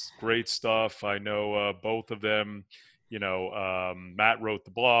guys. It's great stuff. I know both of them. Matt wrote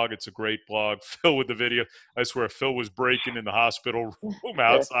the blog. It's a great blog. Phil with the video. I swear, Phil was breaking in the hospital room,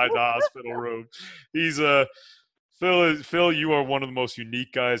 outside the hospital room. He's Phil, you are one of the most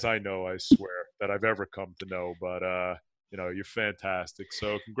unique guys I know, I swear. that I've ever come to know. But you're fantastic.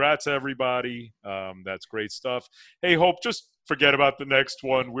 So congrats, everybody. That's great stuff. Hey, Hope, just forget about the next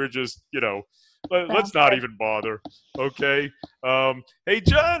one. We're just, let's not even bother. Okay. Hey,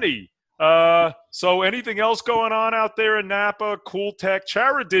 Johnny. So anything else going on out there in Napa? Cool Tech.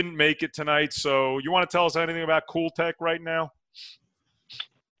 Chara didn't make it tonight, so you want to tell us anything about Cool Tech right now?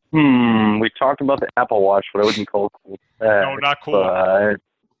 We talked about the Apple Watch, but I wouldn't call it cool. No, not cool.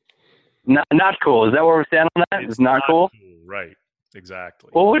 Not cool. Is that where we stand on that? It's not cool. Right. Exactly.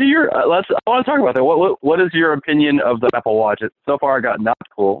 Well, what are your? I want to talk about that. What is your opinion of the Apple Watch? So far, I got not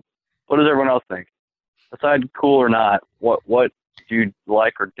cool. What does everyone else think? Aside cool or not, what do you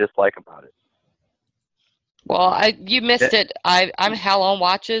like or dislike about it? Well, you missed it. I'm hell on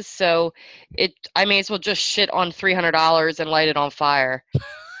watches, so I may as well just shit on $300 and light it on fire.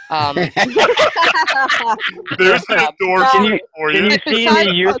 There's an endorsement for you. Can you see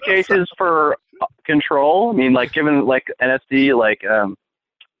any use cases for control? I mean, like given like NFC, like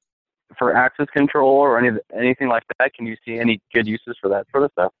for access control or anything like that. Can you see any good uses for that sort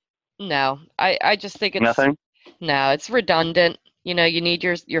of stuff? No, I just think it's nothing. No, it's redundant. You need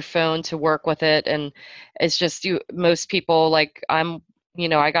your phone to work with it, and it's just most people like I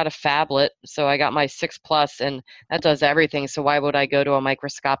got a phablet, so I got my 6 Plus, and that does everything. So why would I go to a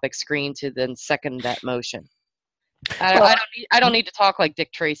microscopic screen to then second that motion? I don't need to talk like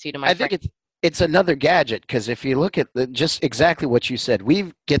Dick Tracy to my friend. I think it's another gadget, because if you look at just exactly what you said,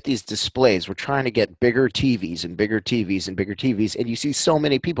 we get these displays. We're trying to get bigger TVs and bigger TVs and bigger TVs, and you see so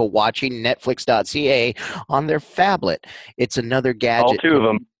many people watching Netflix.ca on their phablet. It's another gadget. All 2 of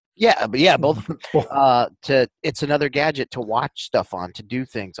them. Yeah, both of them. It's another gadget to watch stuff on, to do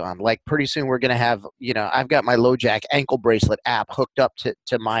things on. Like pretty soon we're going to have, I've got my LoJack ankle bracelet app hooked up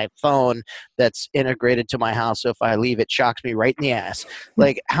to my phone that's integrated to my house. So if I leave, it shocks me right in the ass.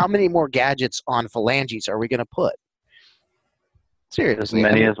 Like, how many more gadgets on phalanges are we going to put? Seriously.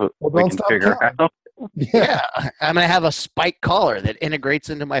 As many as we can figure out. Yeah, I'm going to have a spike collar that integrates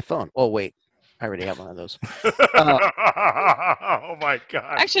into my phone. Oh, wait. I already have one of those. Oh my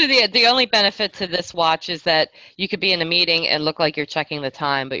God! Actually, the only benefit to this watch is that you could be in a meeting and look like you're checking the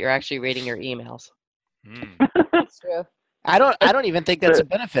time, but you're actually reading your emails. That's true. I don't even think that's a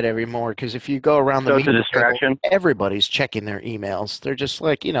benefit anymore, because if you go around the meeting, it's a distraction. Everybody's checking their emails. They're just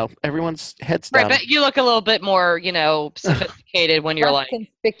like, everyone's heads down. Right, but you look a little bit more, sophisticated when you're Less like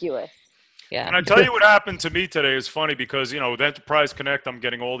conspicuous. Yeah. And I tell you what happened to me today is funny, because, with Enterprise Connect, I'm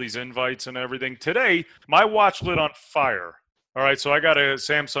getting all these invites and everything. Today, my watch lit on fire. All right, so I got a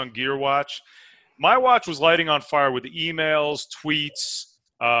Samsung Gear watch. My watch was lighting on fire with emails, tweets,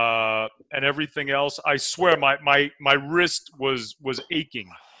 and everything else. I swear my wrist was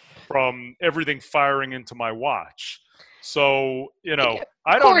aching from everything firing into my watch. So, I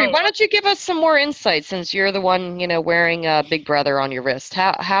don't Corey, know. why don't you give us some more insight, since you're the one, wearing Big Brother on your wrist?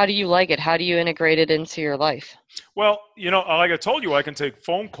 How do you like it? How do you integrate it into your life? Well, like I told you, I can take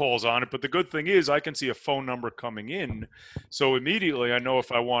phone calls on it, but the good thing is I can see a phone number coming in. So immediately I know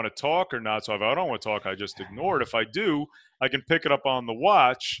if I want to talk or not. So if I don't want to talk, I just ignore it. If I do, I can pick it up on the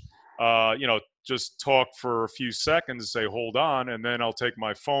watch, just talk for a few seconds and say, hold on, and then I'll take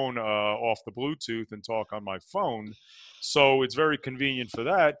my phone off the Bluetooth and talk on my phone. So it's very convenient for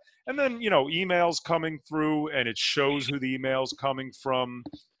that. And then, emails coming through, and it shows who the email's coming from.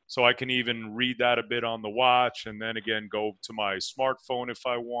 So I can even read that a bit on the watch, and then again go to my smartphone if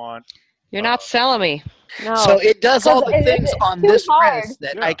I want. You're not selling me. No. So it does all the things on this hard. wrist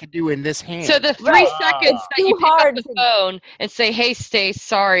that I could do in this hand. So the 3 seconds that you pick up the phone and say, hey, Stace,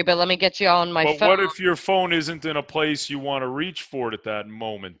 sorry, but let me get you on my phone. But what if your phone isn't in a place you want to reach for it at that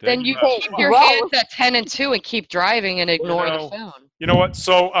moment? Then you keep your hands at 10 and 2 and keep driving and ignore the phone. You know what?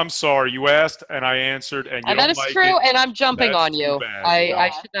 So I'm sorry. You asked and I answered, and you that is true, and I'm jumping on you.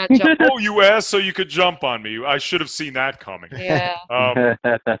 I should not jump. Oh, you asked so you could jump on me. I should have seen that coming. Yeah.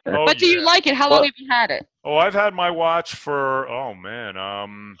 But do you like it? How long have you had it? Oh, I've had my watch for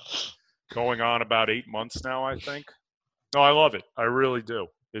going on about 8 months now, I think. No, I love it. I really do.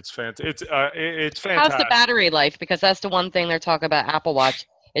 It's fantastic. It's fantastic. How's the battery life? Because that's the one thing they're talking about Apple Watch.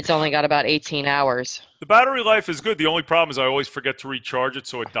 It's only got about 18 hours. The battery life is good. The only problem is I always forget to recharge it,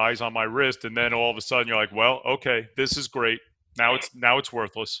 so it dies on my wrist, and then all of a sudden you're like, well, okay, this is great. Now it's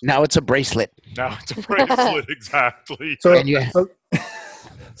worthless. Now it's a bracelet. Now it's a bracelet, exactly.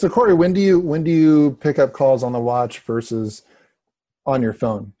 So Corey, when do you pick up calls on the watch versus on your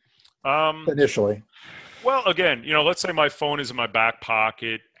phone? Initially. Well, again, let's say my phone is in my back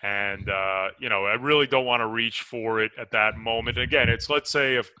pocket, and I really don't want to reach for it at that moment. Again, let's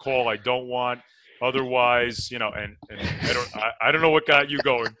say a call I don't want. Otherwise, and I don't know what got you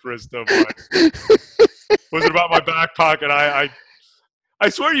going, Krista, but was it about my back pocket? I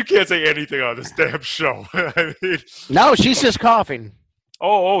swear you can't say anything on this damn show. I mean, No, she's just coughing.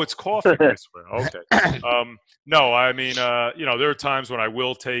 Oh, it's coffee. I swear. Okay. No, I mean, there are times when I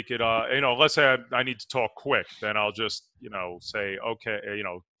will take it. Let's say I need to talk quick, then I'll just, say, okay,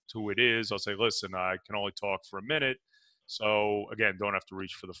 to who it is. I'll say, listen, I can only talk for a minute. So again, don't have to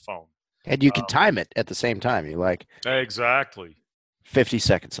reach for the phone. And you can time it at the same time. You like exactly 50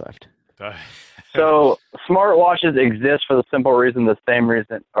 seconds left. So smartwatches exist for the simple reason, the same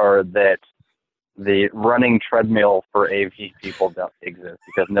reason, or that the running treadmill for AV people don't exist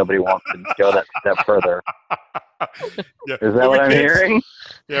because nobody wants to go that step further. Yeah. Is that what I'm hearing?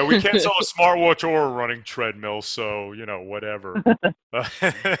 Yeah, we can't sell a smartwatch or a running treadmill, so whatever.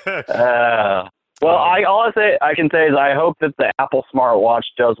 Well, all I can say is I hope that the Apple smartwatch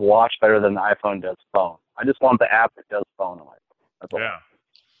does watch better than the iPhone does phone. I just want the app that does phone on it. That's all. Yeah,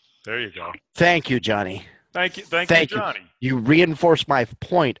 there you go. Thank you, Johnny. Thank you, Johnny. You reinforced my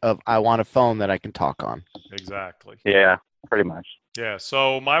point of I want a phone that I can talk on. Exactly. Yeah, pretty much. Yeah,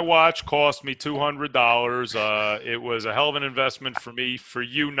 so my watch cost me $200. It was a hell of an investment for me. For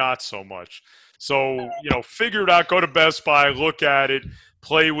you, not so much. So, figure it out. Go to Best Buy, look at it,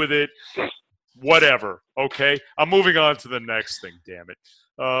 play with it, whatever. Okay? I'm moving on to the next thing, damn it.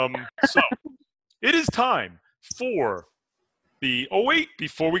 So, it is time for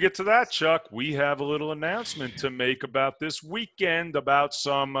before we get to that, Chuck, we have a little announcement to make about this weekend, about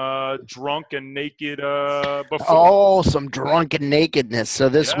some drunk and naked buffoon. Oh, some drunken nakedness. So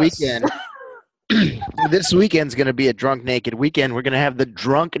this weekend, this weekend's going to be a drunk naked weekend. We're going to have the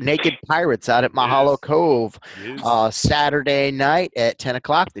Drunk Naked Pirates out at Mahalo Cove Saturday night at 10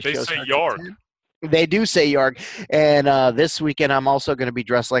 o'clock. They say Yarg. They do say Yarg. And this weekend, I'm also going to be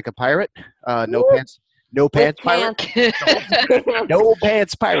dressed like a pirate. No pants. No pants pirate. No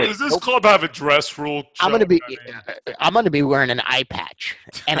pants pirate. Does this club have a dress rule? I'm gonna be wearing an eye patch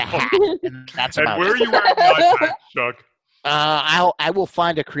and a hat. And that's and about where it. are you wearing the eye patch, Chuck? I will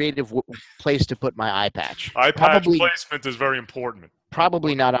find a creative place to put my eye patch. Eye patch placement is very important.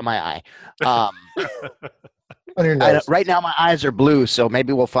 Probably not on my eye. On your nose. Right now my eyes are blue, so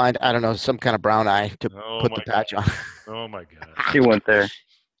maybe we'll find some kind of brown eye to put the patch on. Oh my God! He went there.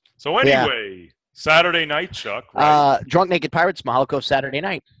 So anyway. Yeah. Saturday night, Chuck. Right? Drunk Naked Pirates, Mahalo Cove Saturday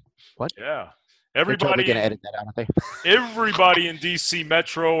night. What? Yeah. They're totally gonna edit that out, aren't they? Everybody in DC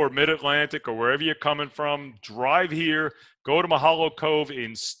Metro or Mid-Atlantic or wherever you're coming from, drive here. Go to Mahalo Cove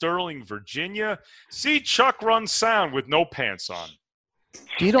in Sterling, Virginia. See Chuck run sound with no pants on.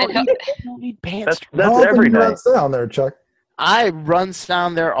 You don't need pants. That's every night. Run sound there, Chuck. I run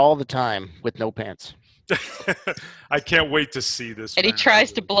sound there all the time with no pants. I can't wait to see this. And he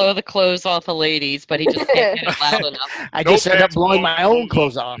tries to blow the clothes off of ladies, but he just can't get it loud enough. I just end up blowing my own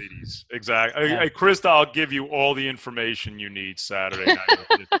clothes off. Ladies. Exactly. Yeah. Hey, Krista, I'll give you all the information you need Saturday night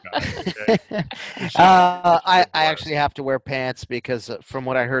with this guy. Okay? I actually have to wear pants because from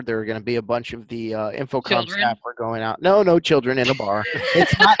what I heard, there are going to be a bunch of the Infocom staff are going out. No children in a bar.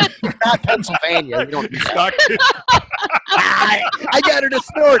 It's not Pennsylvania. We don't do that. I got her to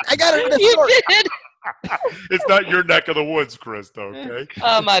snort. You did. It's not your neck of the woods, Chris, okay?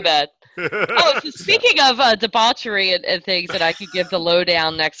 Oh, my bad. So speaking of debauchery and things that I could give the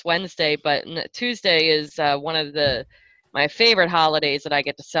lowdown next Wednesday, but Tuesday is one of my favorite holidays that I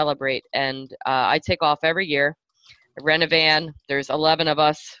get to celebrate, and I take off every year. I rent a van. There's 11 of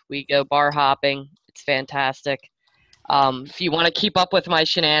us. We go bar hopping. It's fantastic. If you want to keep up with my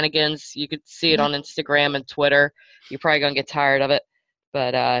shenanigans, you could see it on Instagram and Twitter. You're probably going to get tired of it,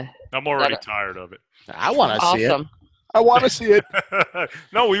 but I'm already tired of it. I want to see it. I want to see it.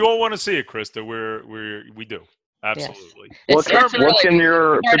 No, we all want to see it, Krista. We do. Absolutely. Yes. What can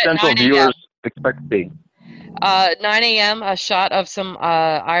your potential viewers expect to see? 9 a.m., a shot of some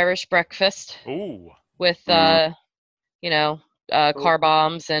Irish breakfast. Ooh. With, car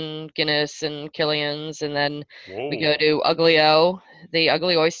bombs and Guinness and Killian's. And then we go to Ugly O, the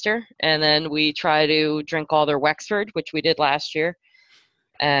Ugly Oyster. And then we try to drink all their Wexford, which we did last year.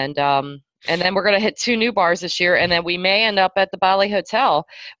 And then we're going to hit 2 new bars this year, and then we may end up at the Bali Hotel,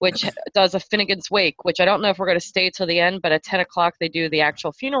 which does a Finnegan's Wake, which I don't know if we're going to stay till the end, but at 10 o'clock they do the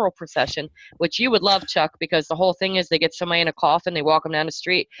actual funeral procession, which you would love, Chuck, because the whole thing is they get somebody in a coffin, they walk them down the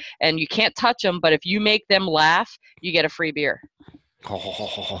street, and you can't touch them, but if you make them laugh, you get a free beer.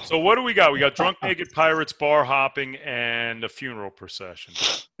 So what do we got? We got Drunk Naked Pirates, bar hopping, and a funeral procession.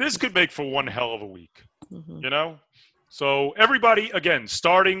 This could make for one hell of a week, So everybody, again,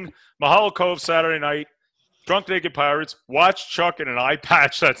 starting Mahalo Cove Saturday night, Drunk Naked Pirates, watch Chuck in an eye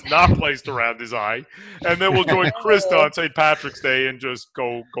patch that's not placed around his eye, and then we'll join Krista on St. Patrick's Day and just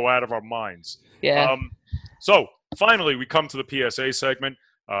go out of our minds. Yeah. So finally, we come to the PSA segment.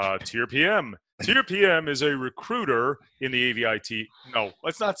 Tier PM. Tier PM is a recruiter in the AVIT. No,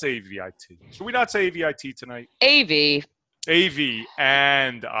 let's not say AVIT. Should we not say AVIT tonight? AV. AV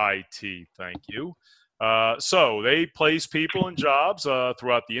and IT. Thank you. So they place people in jobs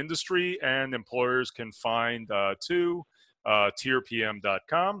throughout the industry, and employers can find to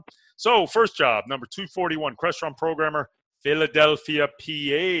tierpm.com. So first job, number 241, restaurant programmer, Philadelphia,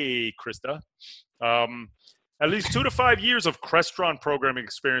 PA, Krista. At least 2 to 5 years of Crestron programming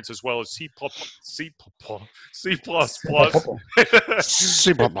experience, as well as C++. C++.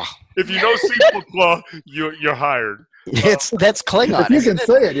 If you know C++, you're hired. That's Klingon. If you can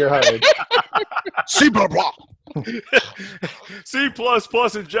say it, you're hired. C++. C++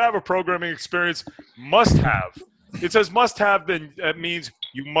 and Java programming experience must have. It says must have, then that means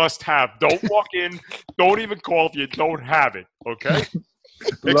you must have. Don't walk in. Don't even call if you don't have it. Okay.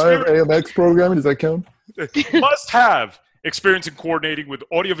 Live AMX programming, does that count? Must have experience in coordinating with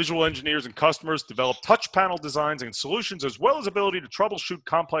audiovisual engineers and customers, develop touch panel designs and solutions, as well as ability to troubleshoot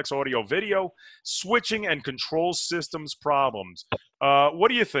complex audio, video, switching, and control systems problems. What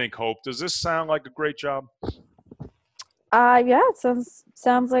do you think, Hope? Does this sound like a great job? Yeah, it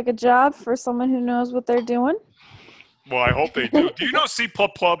sounds like a job for someone who knows what they're doing. Well, I hope they do. Do you know C++,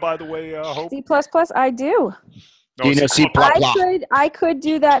 by the way, Hope? C++, I do. No, Do you know C++? I could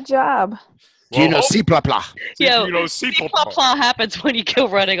do that job. Do you know C++? Yo, you know C++. happens when you go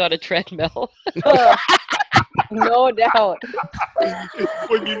running on a treadmill. No doubt.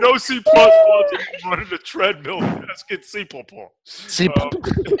 When you know C++, and you run in a treadmill, let's get C++. C++.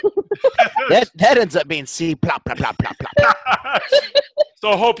 That ends up being C++.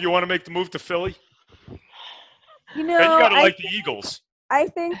 So, Hope, you want to make the move to Philly? You know, And you got to like the Eagles. I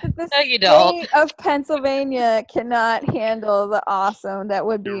think that the No, you don't. state of Pennsylvania cannot handle the awesome that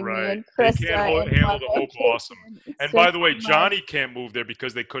would be You're me right. and They Krista. can't in handle one the Hope location. awesome. It's And by just the way, too much. Johnny can't move there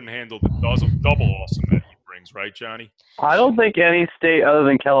because they couldn't handle the double awesome that he brings, right, Johnny? I don't think any state other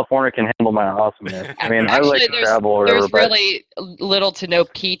than California can handle my awesomeness. I mean, I like to travel or whatever, there's but really little to no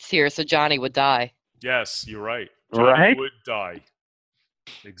Keats here, so Johnny would die. Yes, you're right. Johnny Right? would die.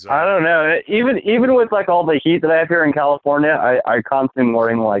 Exactly. I don't know. Even with like all the heat that I have here in California, I constantly am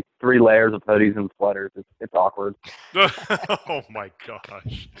wearing like 3 layers of hoodies and sweaters. It's awkward. Oh my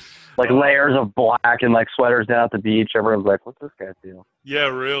gosh. Like layers of black and like sweaters down at the beach. Everyone's like, "What's this guy do?" Yeah,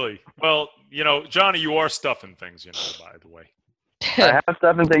 really. Well, you know, Johnny, you are stuffing things, you know, by the way. I have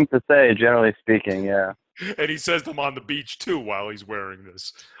stuff and things to say, generally speaking. Yeah. And he says them on the beach too while he's wearing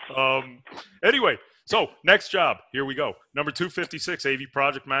this. Anyway, so next job. Here we go. Number 256, AV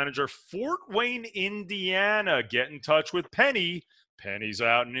project manager, Fort Wayne, Indiana. Get in touch with Penny. Penny's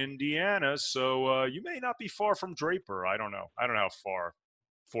out in Indiana, so you may not be far from Draper. I don't know. I don't know how far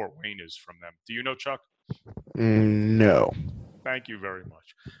Fort Wayne is from them. Do you know, Chuck? No. Thank you very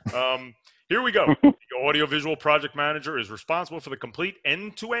much. Here we go. The audiovisual project manager is responsible for the complete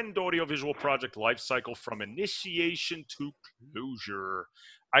end-to-end audiovisual project lifecycle from initiation to closure.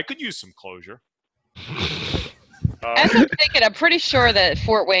 I could use some closure. As I'm thinking, I'm pretty sure that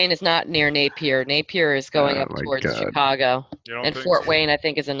Fort Wayne is not near Napier. Napier is going up towards Chicago. And Fort Wayne, I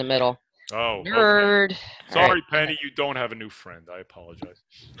think, is in the middle. Oh, nerd. Okay. Sorry, Penny, you don't have a new friend. I apologize.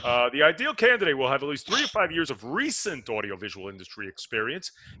 The ideal candidate will have at least 3 to 5 years of recent audiovisual industry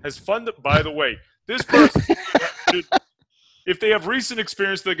experience. Has funded, by the way, this person, if they have recent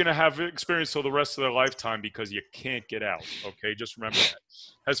experience, they're going to have experience till the rest of their lifetime because you can't get out. Okay, just remember that.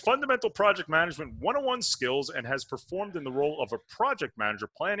 Has fundamental project management 101 skills and has performed in the role of a project manager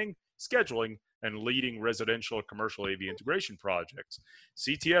planning, scheduling, and leading residential or commercial AV integration projects.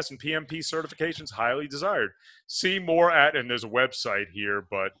 CTS and PMP certifications highly desired. See more at, and there's a website here,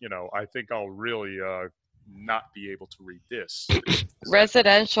 but you know, I think I'll really not be able to read this.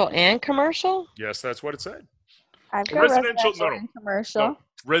 Residential and commercial? Yes, that's what it said. I've got residential no, and commercial. No,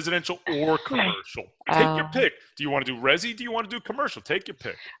 residential or commercial. Take your pick. Do you want to do resi? Do you want to do commercial? Take your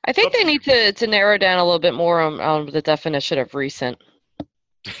pick. I think they need to narrow down a little bit more on the definition of recent.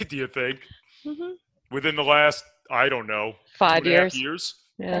 Do you think? Mm-hmm. Within the last, I don't know, 5 2.5 years. years?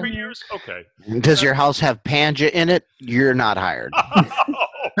 Yeah. 3 years? Okay. Does your house have Panja in it? You're not hired.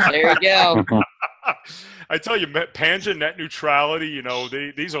 There you go. I tell you, Panja, net neutrality, you know,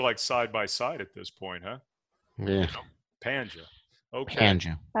 these are like side by side at this point, huh? Yeah. You know, Panja. Okay.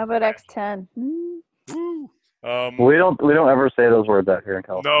 Panja. How about X10? Woo. We don't ever say those words out here in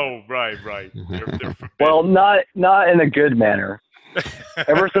California. No, right. They're forbidden. Well, not in a good manner.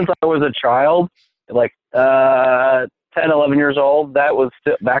 Ever since I was a child, like 10, 11 years old, that was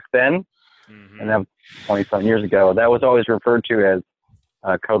still, back then, and that was 20-some years ago, that was always referred to as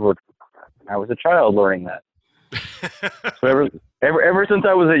code word. I was a child learning that. So ever since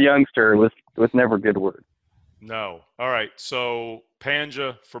I was a youngster, it was never a good word. No. All right. So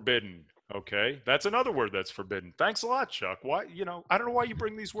panja, forbidden. Okay, that's another word that's forbidden. Thanks a lot, Chuck. Why? I don't know why you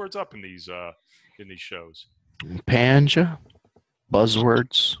bring these words up in these shows. Panja,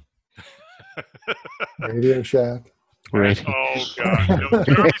 buzzwords, Radio Shack. radio. Oh God!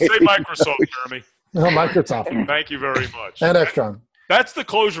 Jeremy, say Microsoft, Jeremy. No, Microsoft. Thank you very much. And Extron. That's the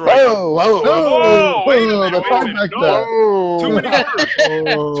closure. Right now. Whoa, Wait a minute, the wait a minute. trifecta. No. Too many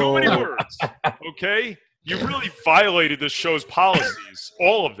words. Too many words. Okay. You really violated this show's policies,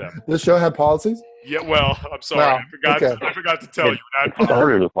 all of them. This show had policies? Yeah, well, I'm sorry. Wow, I forgot to tell you that.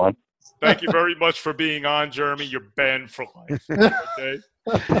 Started with one. Thank you very much for being on, Jeremy. You're banned for life. Okay?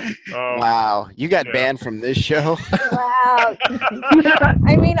 Wow, you got banned from this show? Wow.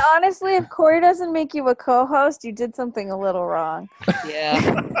 I mean, honestly, if Corey doesn't make you a co-host, you did something a little wrong. Yeah.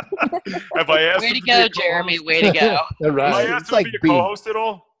 Have I asked Way him to be go, a Jeremy. co-host? Way to go. Have I Right. asked It's him like to be a being- co-host at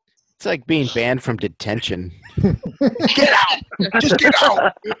all? It's like being banned from detention. Get out! Just get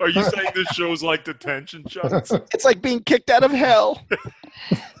out! Are you saying this show's like detention, Chuck? It's like being kicked out of hell.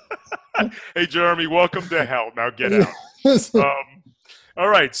 Hey, Jeremy, welcome to hell. Now get out. All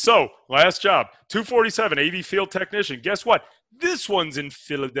right, so last job, 247 AV field technician. Guess what? This one's in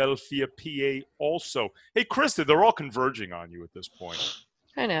Philadelphia, PA also. Hey, Krista, they're all converging on you at this point.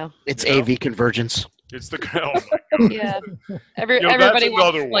 I know. It's AV convergence. It's the oh my God. Yeah. That's Everybody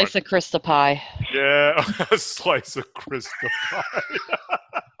wants another a slice one. of Krista pie. Yeah, a slice of Krista pie.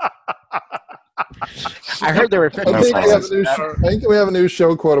 I heard there were I think, we have a 50 new I think we have a new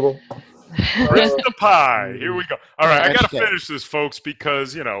show quotable. Krista pie. Here we go. All right, I got to Hashtag. finish this, folks,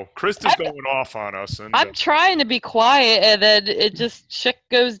 because, Krista's going off on us. And I'm trying to be quiet, and then it just shit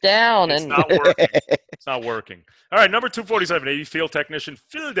goes down. it's And not working. It's not working. All right, number 247, AV field technician,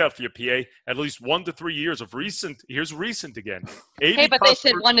 Philadelphia, PA, at least 1 to 3 years of recent. Here's recent again. AV hey, but they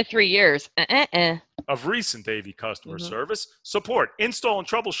said customer- 1 to 3 years. of recent AV customer service, support, install, and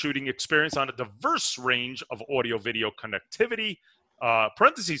troubleshooting experience on a diverse range of audio-video connectivity,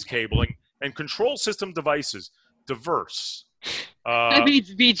 parentheses cabling, and control system devices. Diverse. That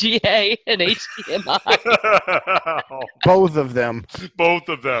means VGA and HDMI. Both of them. Both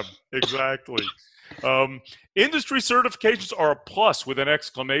of them, exactly. Industry certifications are a plus with an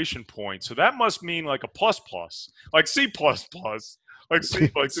exclamation point, so that must mean like a plus plus, like C plus plus, like C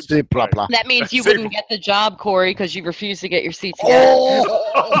like See, blah, blah. That means you Say- wouldn't get the job, Corey, because you refuse to get your CTS.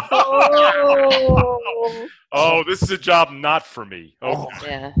 Oh, this is a job not for me. Okay.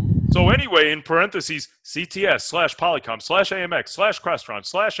 Yeah. So anyway, in parentheses, CTS / Polycom / AMX / Crestron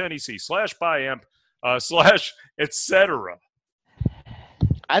 / NEC / BiAmp / etc.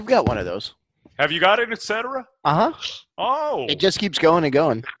 I've got one of those. Have you got it, etc.? Uh-huh. Oh. It just keeps going and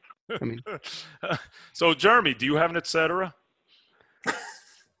going. I mean, So Jeremy, do you have an etc.?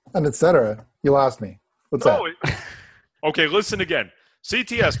 And etc. You lost me. What's that? Okay, listen again.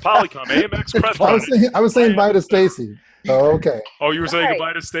 CTS, Polycom, AMX, I was saying bye to Stacy. Oh, okay. Oh, you were saying Sorry.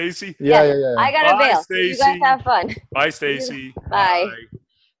 goodbye to Stacy? Yeah. I gotta Bye, bail. So you Stacy. guys have fun. Bye, Stacy. Bye.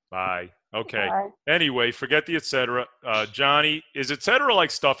 Bye. Okay. Bye. Anyway, forget the etc. Johnny, is etc. like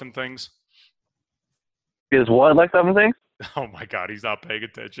stuffing things? Is what like something things? Oh my God, he's not paying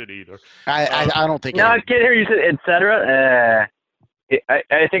attention either. I don't think. No, I can't hear you say etc.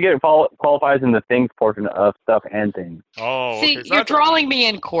 I think it qualifies in the things portion of stuff and things. Oh, See, okay. you're drawing me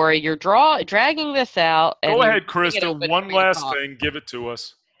in, Corey. You're dragging this out. And Go you're ahead, leaving it Krista. open One for me to last talk. thing. Give it to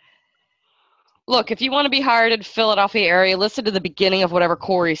us. Look, if you want to be hired in Philadelphia area, listen to the beginning of whatever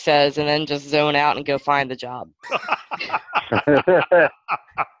Corey says, and then just zone out and go find the job.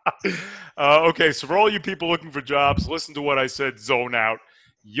 Okay, so for all you people looking for jobs, listen to what I said. Zone out.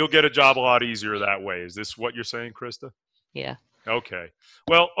 You'll get a job a lot easier that way. Is this what you're saying, Krista? Yeah. Okay.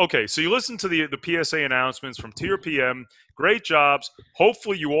 Well, okay. So you listen to the PSA announcements from Tier PM. Great jobs.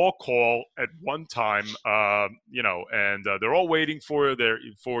 Hopefully you all call at one time, and they're all waiting for you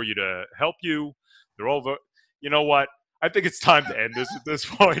to help you. They're all, you know what? I think it's time to end this at this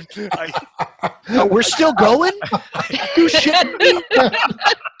point. Oh, we're still going? You shitting me?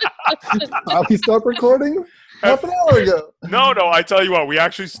 We stopped recording half an hour ago. No, I tell you what, we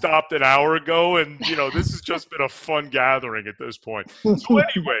actually stopped an hour ago, and this has just been a fun gathering at this point. So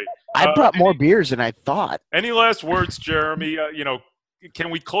anyway, I brought more beers than I thought. any last words, Jeremy?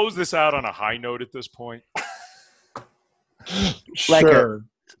 Can we close this out on a high note at this point? Like Sure.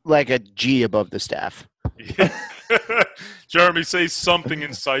 like a G above the staff. Jeremy, say something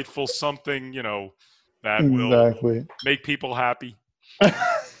insightful, something, that will make people happy.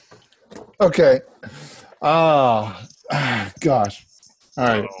 Okay. Gosh. All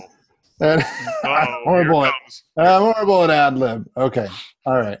right. Horrible. I'm horrible at ad lib. Okay.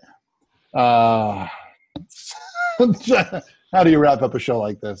 All right. How do you wrap up a show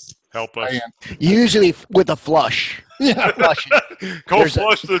like this? Help us. Usually with a flush. Yeah. Flushing.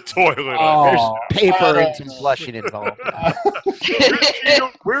 Flush the toilet. There's paper and some flushing involved.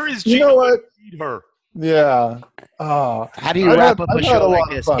 Where is Gino? You know what? Her. Yeah. How do you wrap up a show like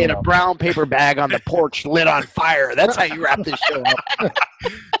this? In a brown paper bag on the porch, lit on fire. That's how you wrap this show up.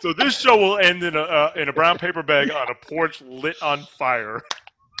 So this show will end in a brown paper bag on a porch lit on fire.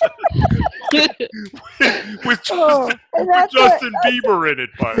 with Justin Bieber in it,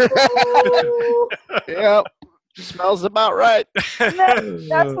 by the way. Yep. Smells about right.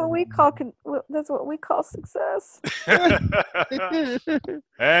 That's what we call success.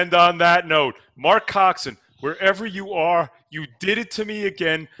 And on that note, Mark Coxon, wherever you are, you did it to me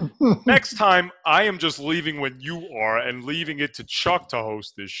again. Next time, I am just leaving when you are and leaving it to Chuck to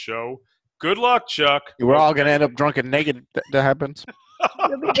host this show. Good luck, Chuck. We're all going to end up drunk and naked. That happens.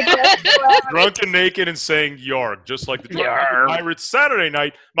 Drunk and naked and saying yarg, just like the Drunk Pirates Saturday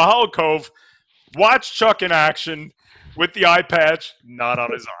night, Mahalo Cove. Watch Chuck in action with the eye patch, not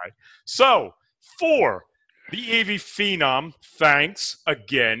on his eye. So, for the AV Phenom, thanks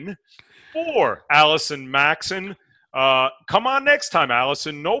again. For Allison Maxon, come on next time,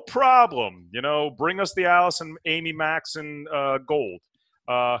 Allison. No problem. Bring us the Allison Amy Maxon gold.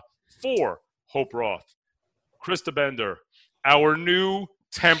 For Hope Roth, Krista Bender, our new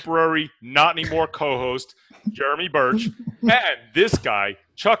temporary, not anymore co-host, Jeremy Birch, and this guy,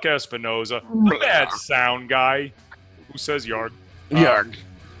 Chuck Espinoza, the bad sound guy, who says yarg. Yarg.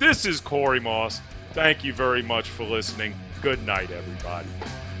 This is Corey Moss. Thank you very much for listening. Good night, everybody.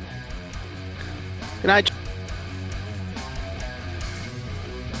 Good night.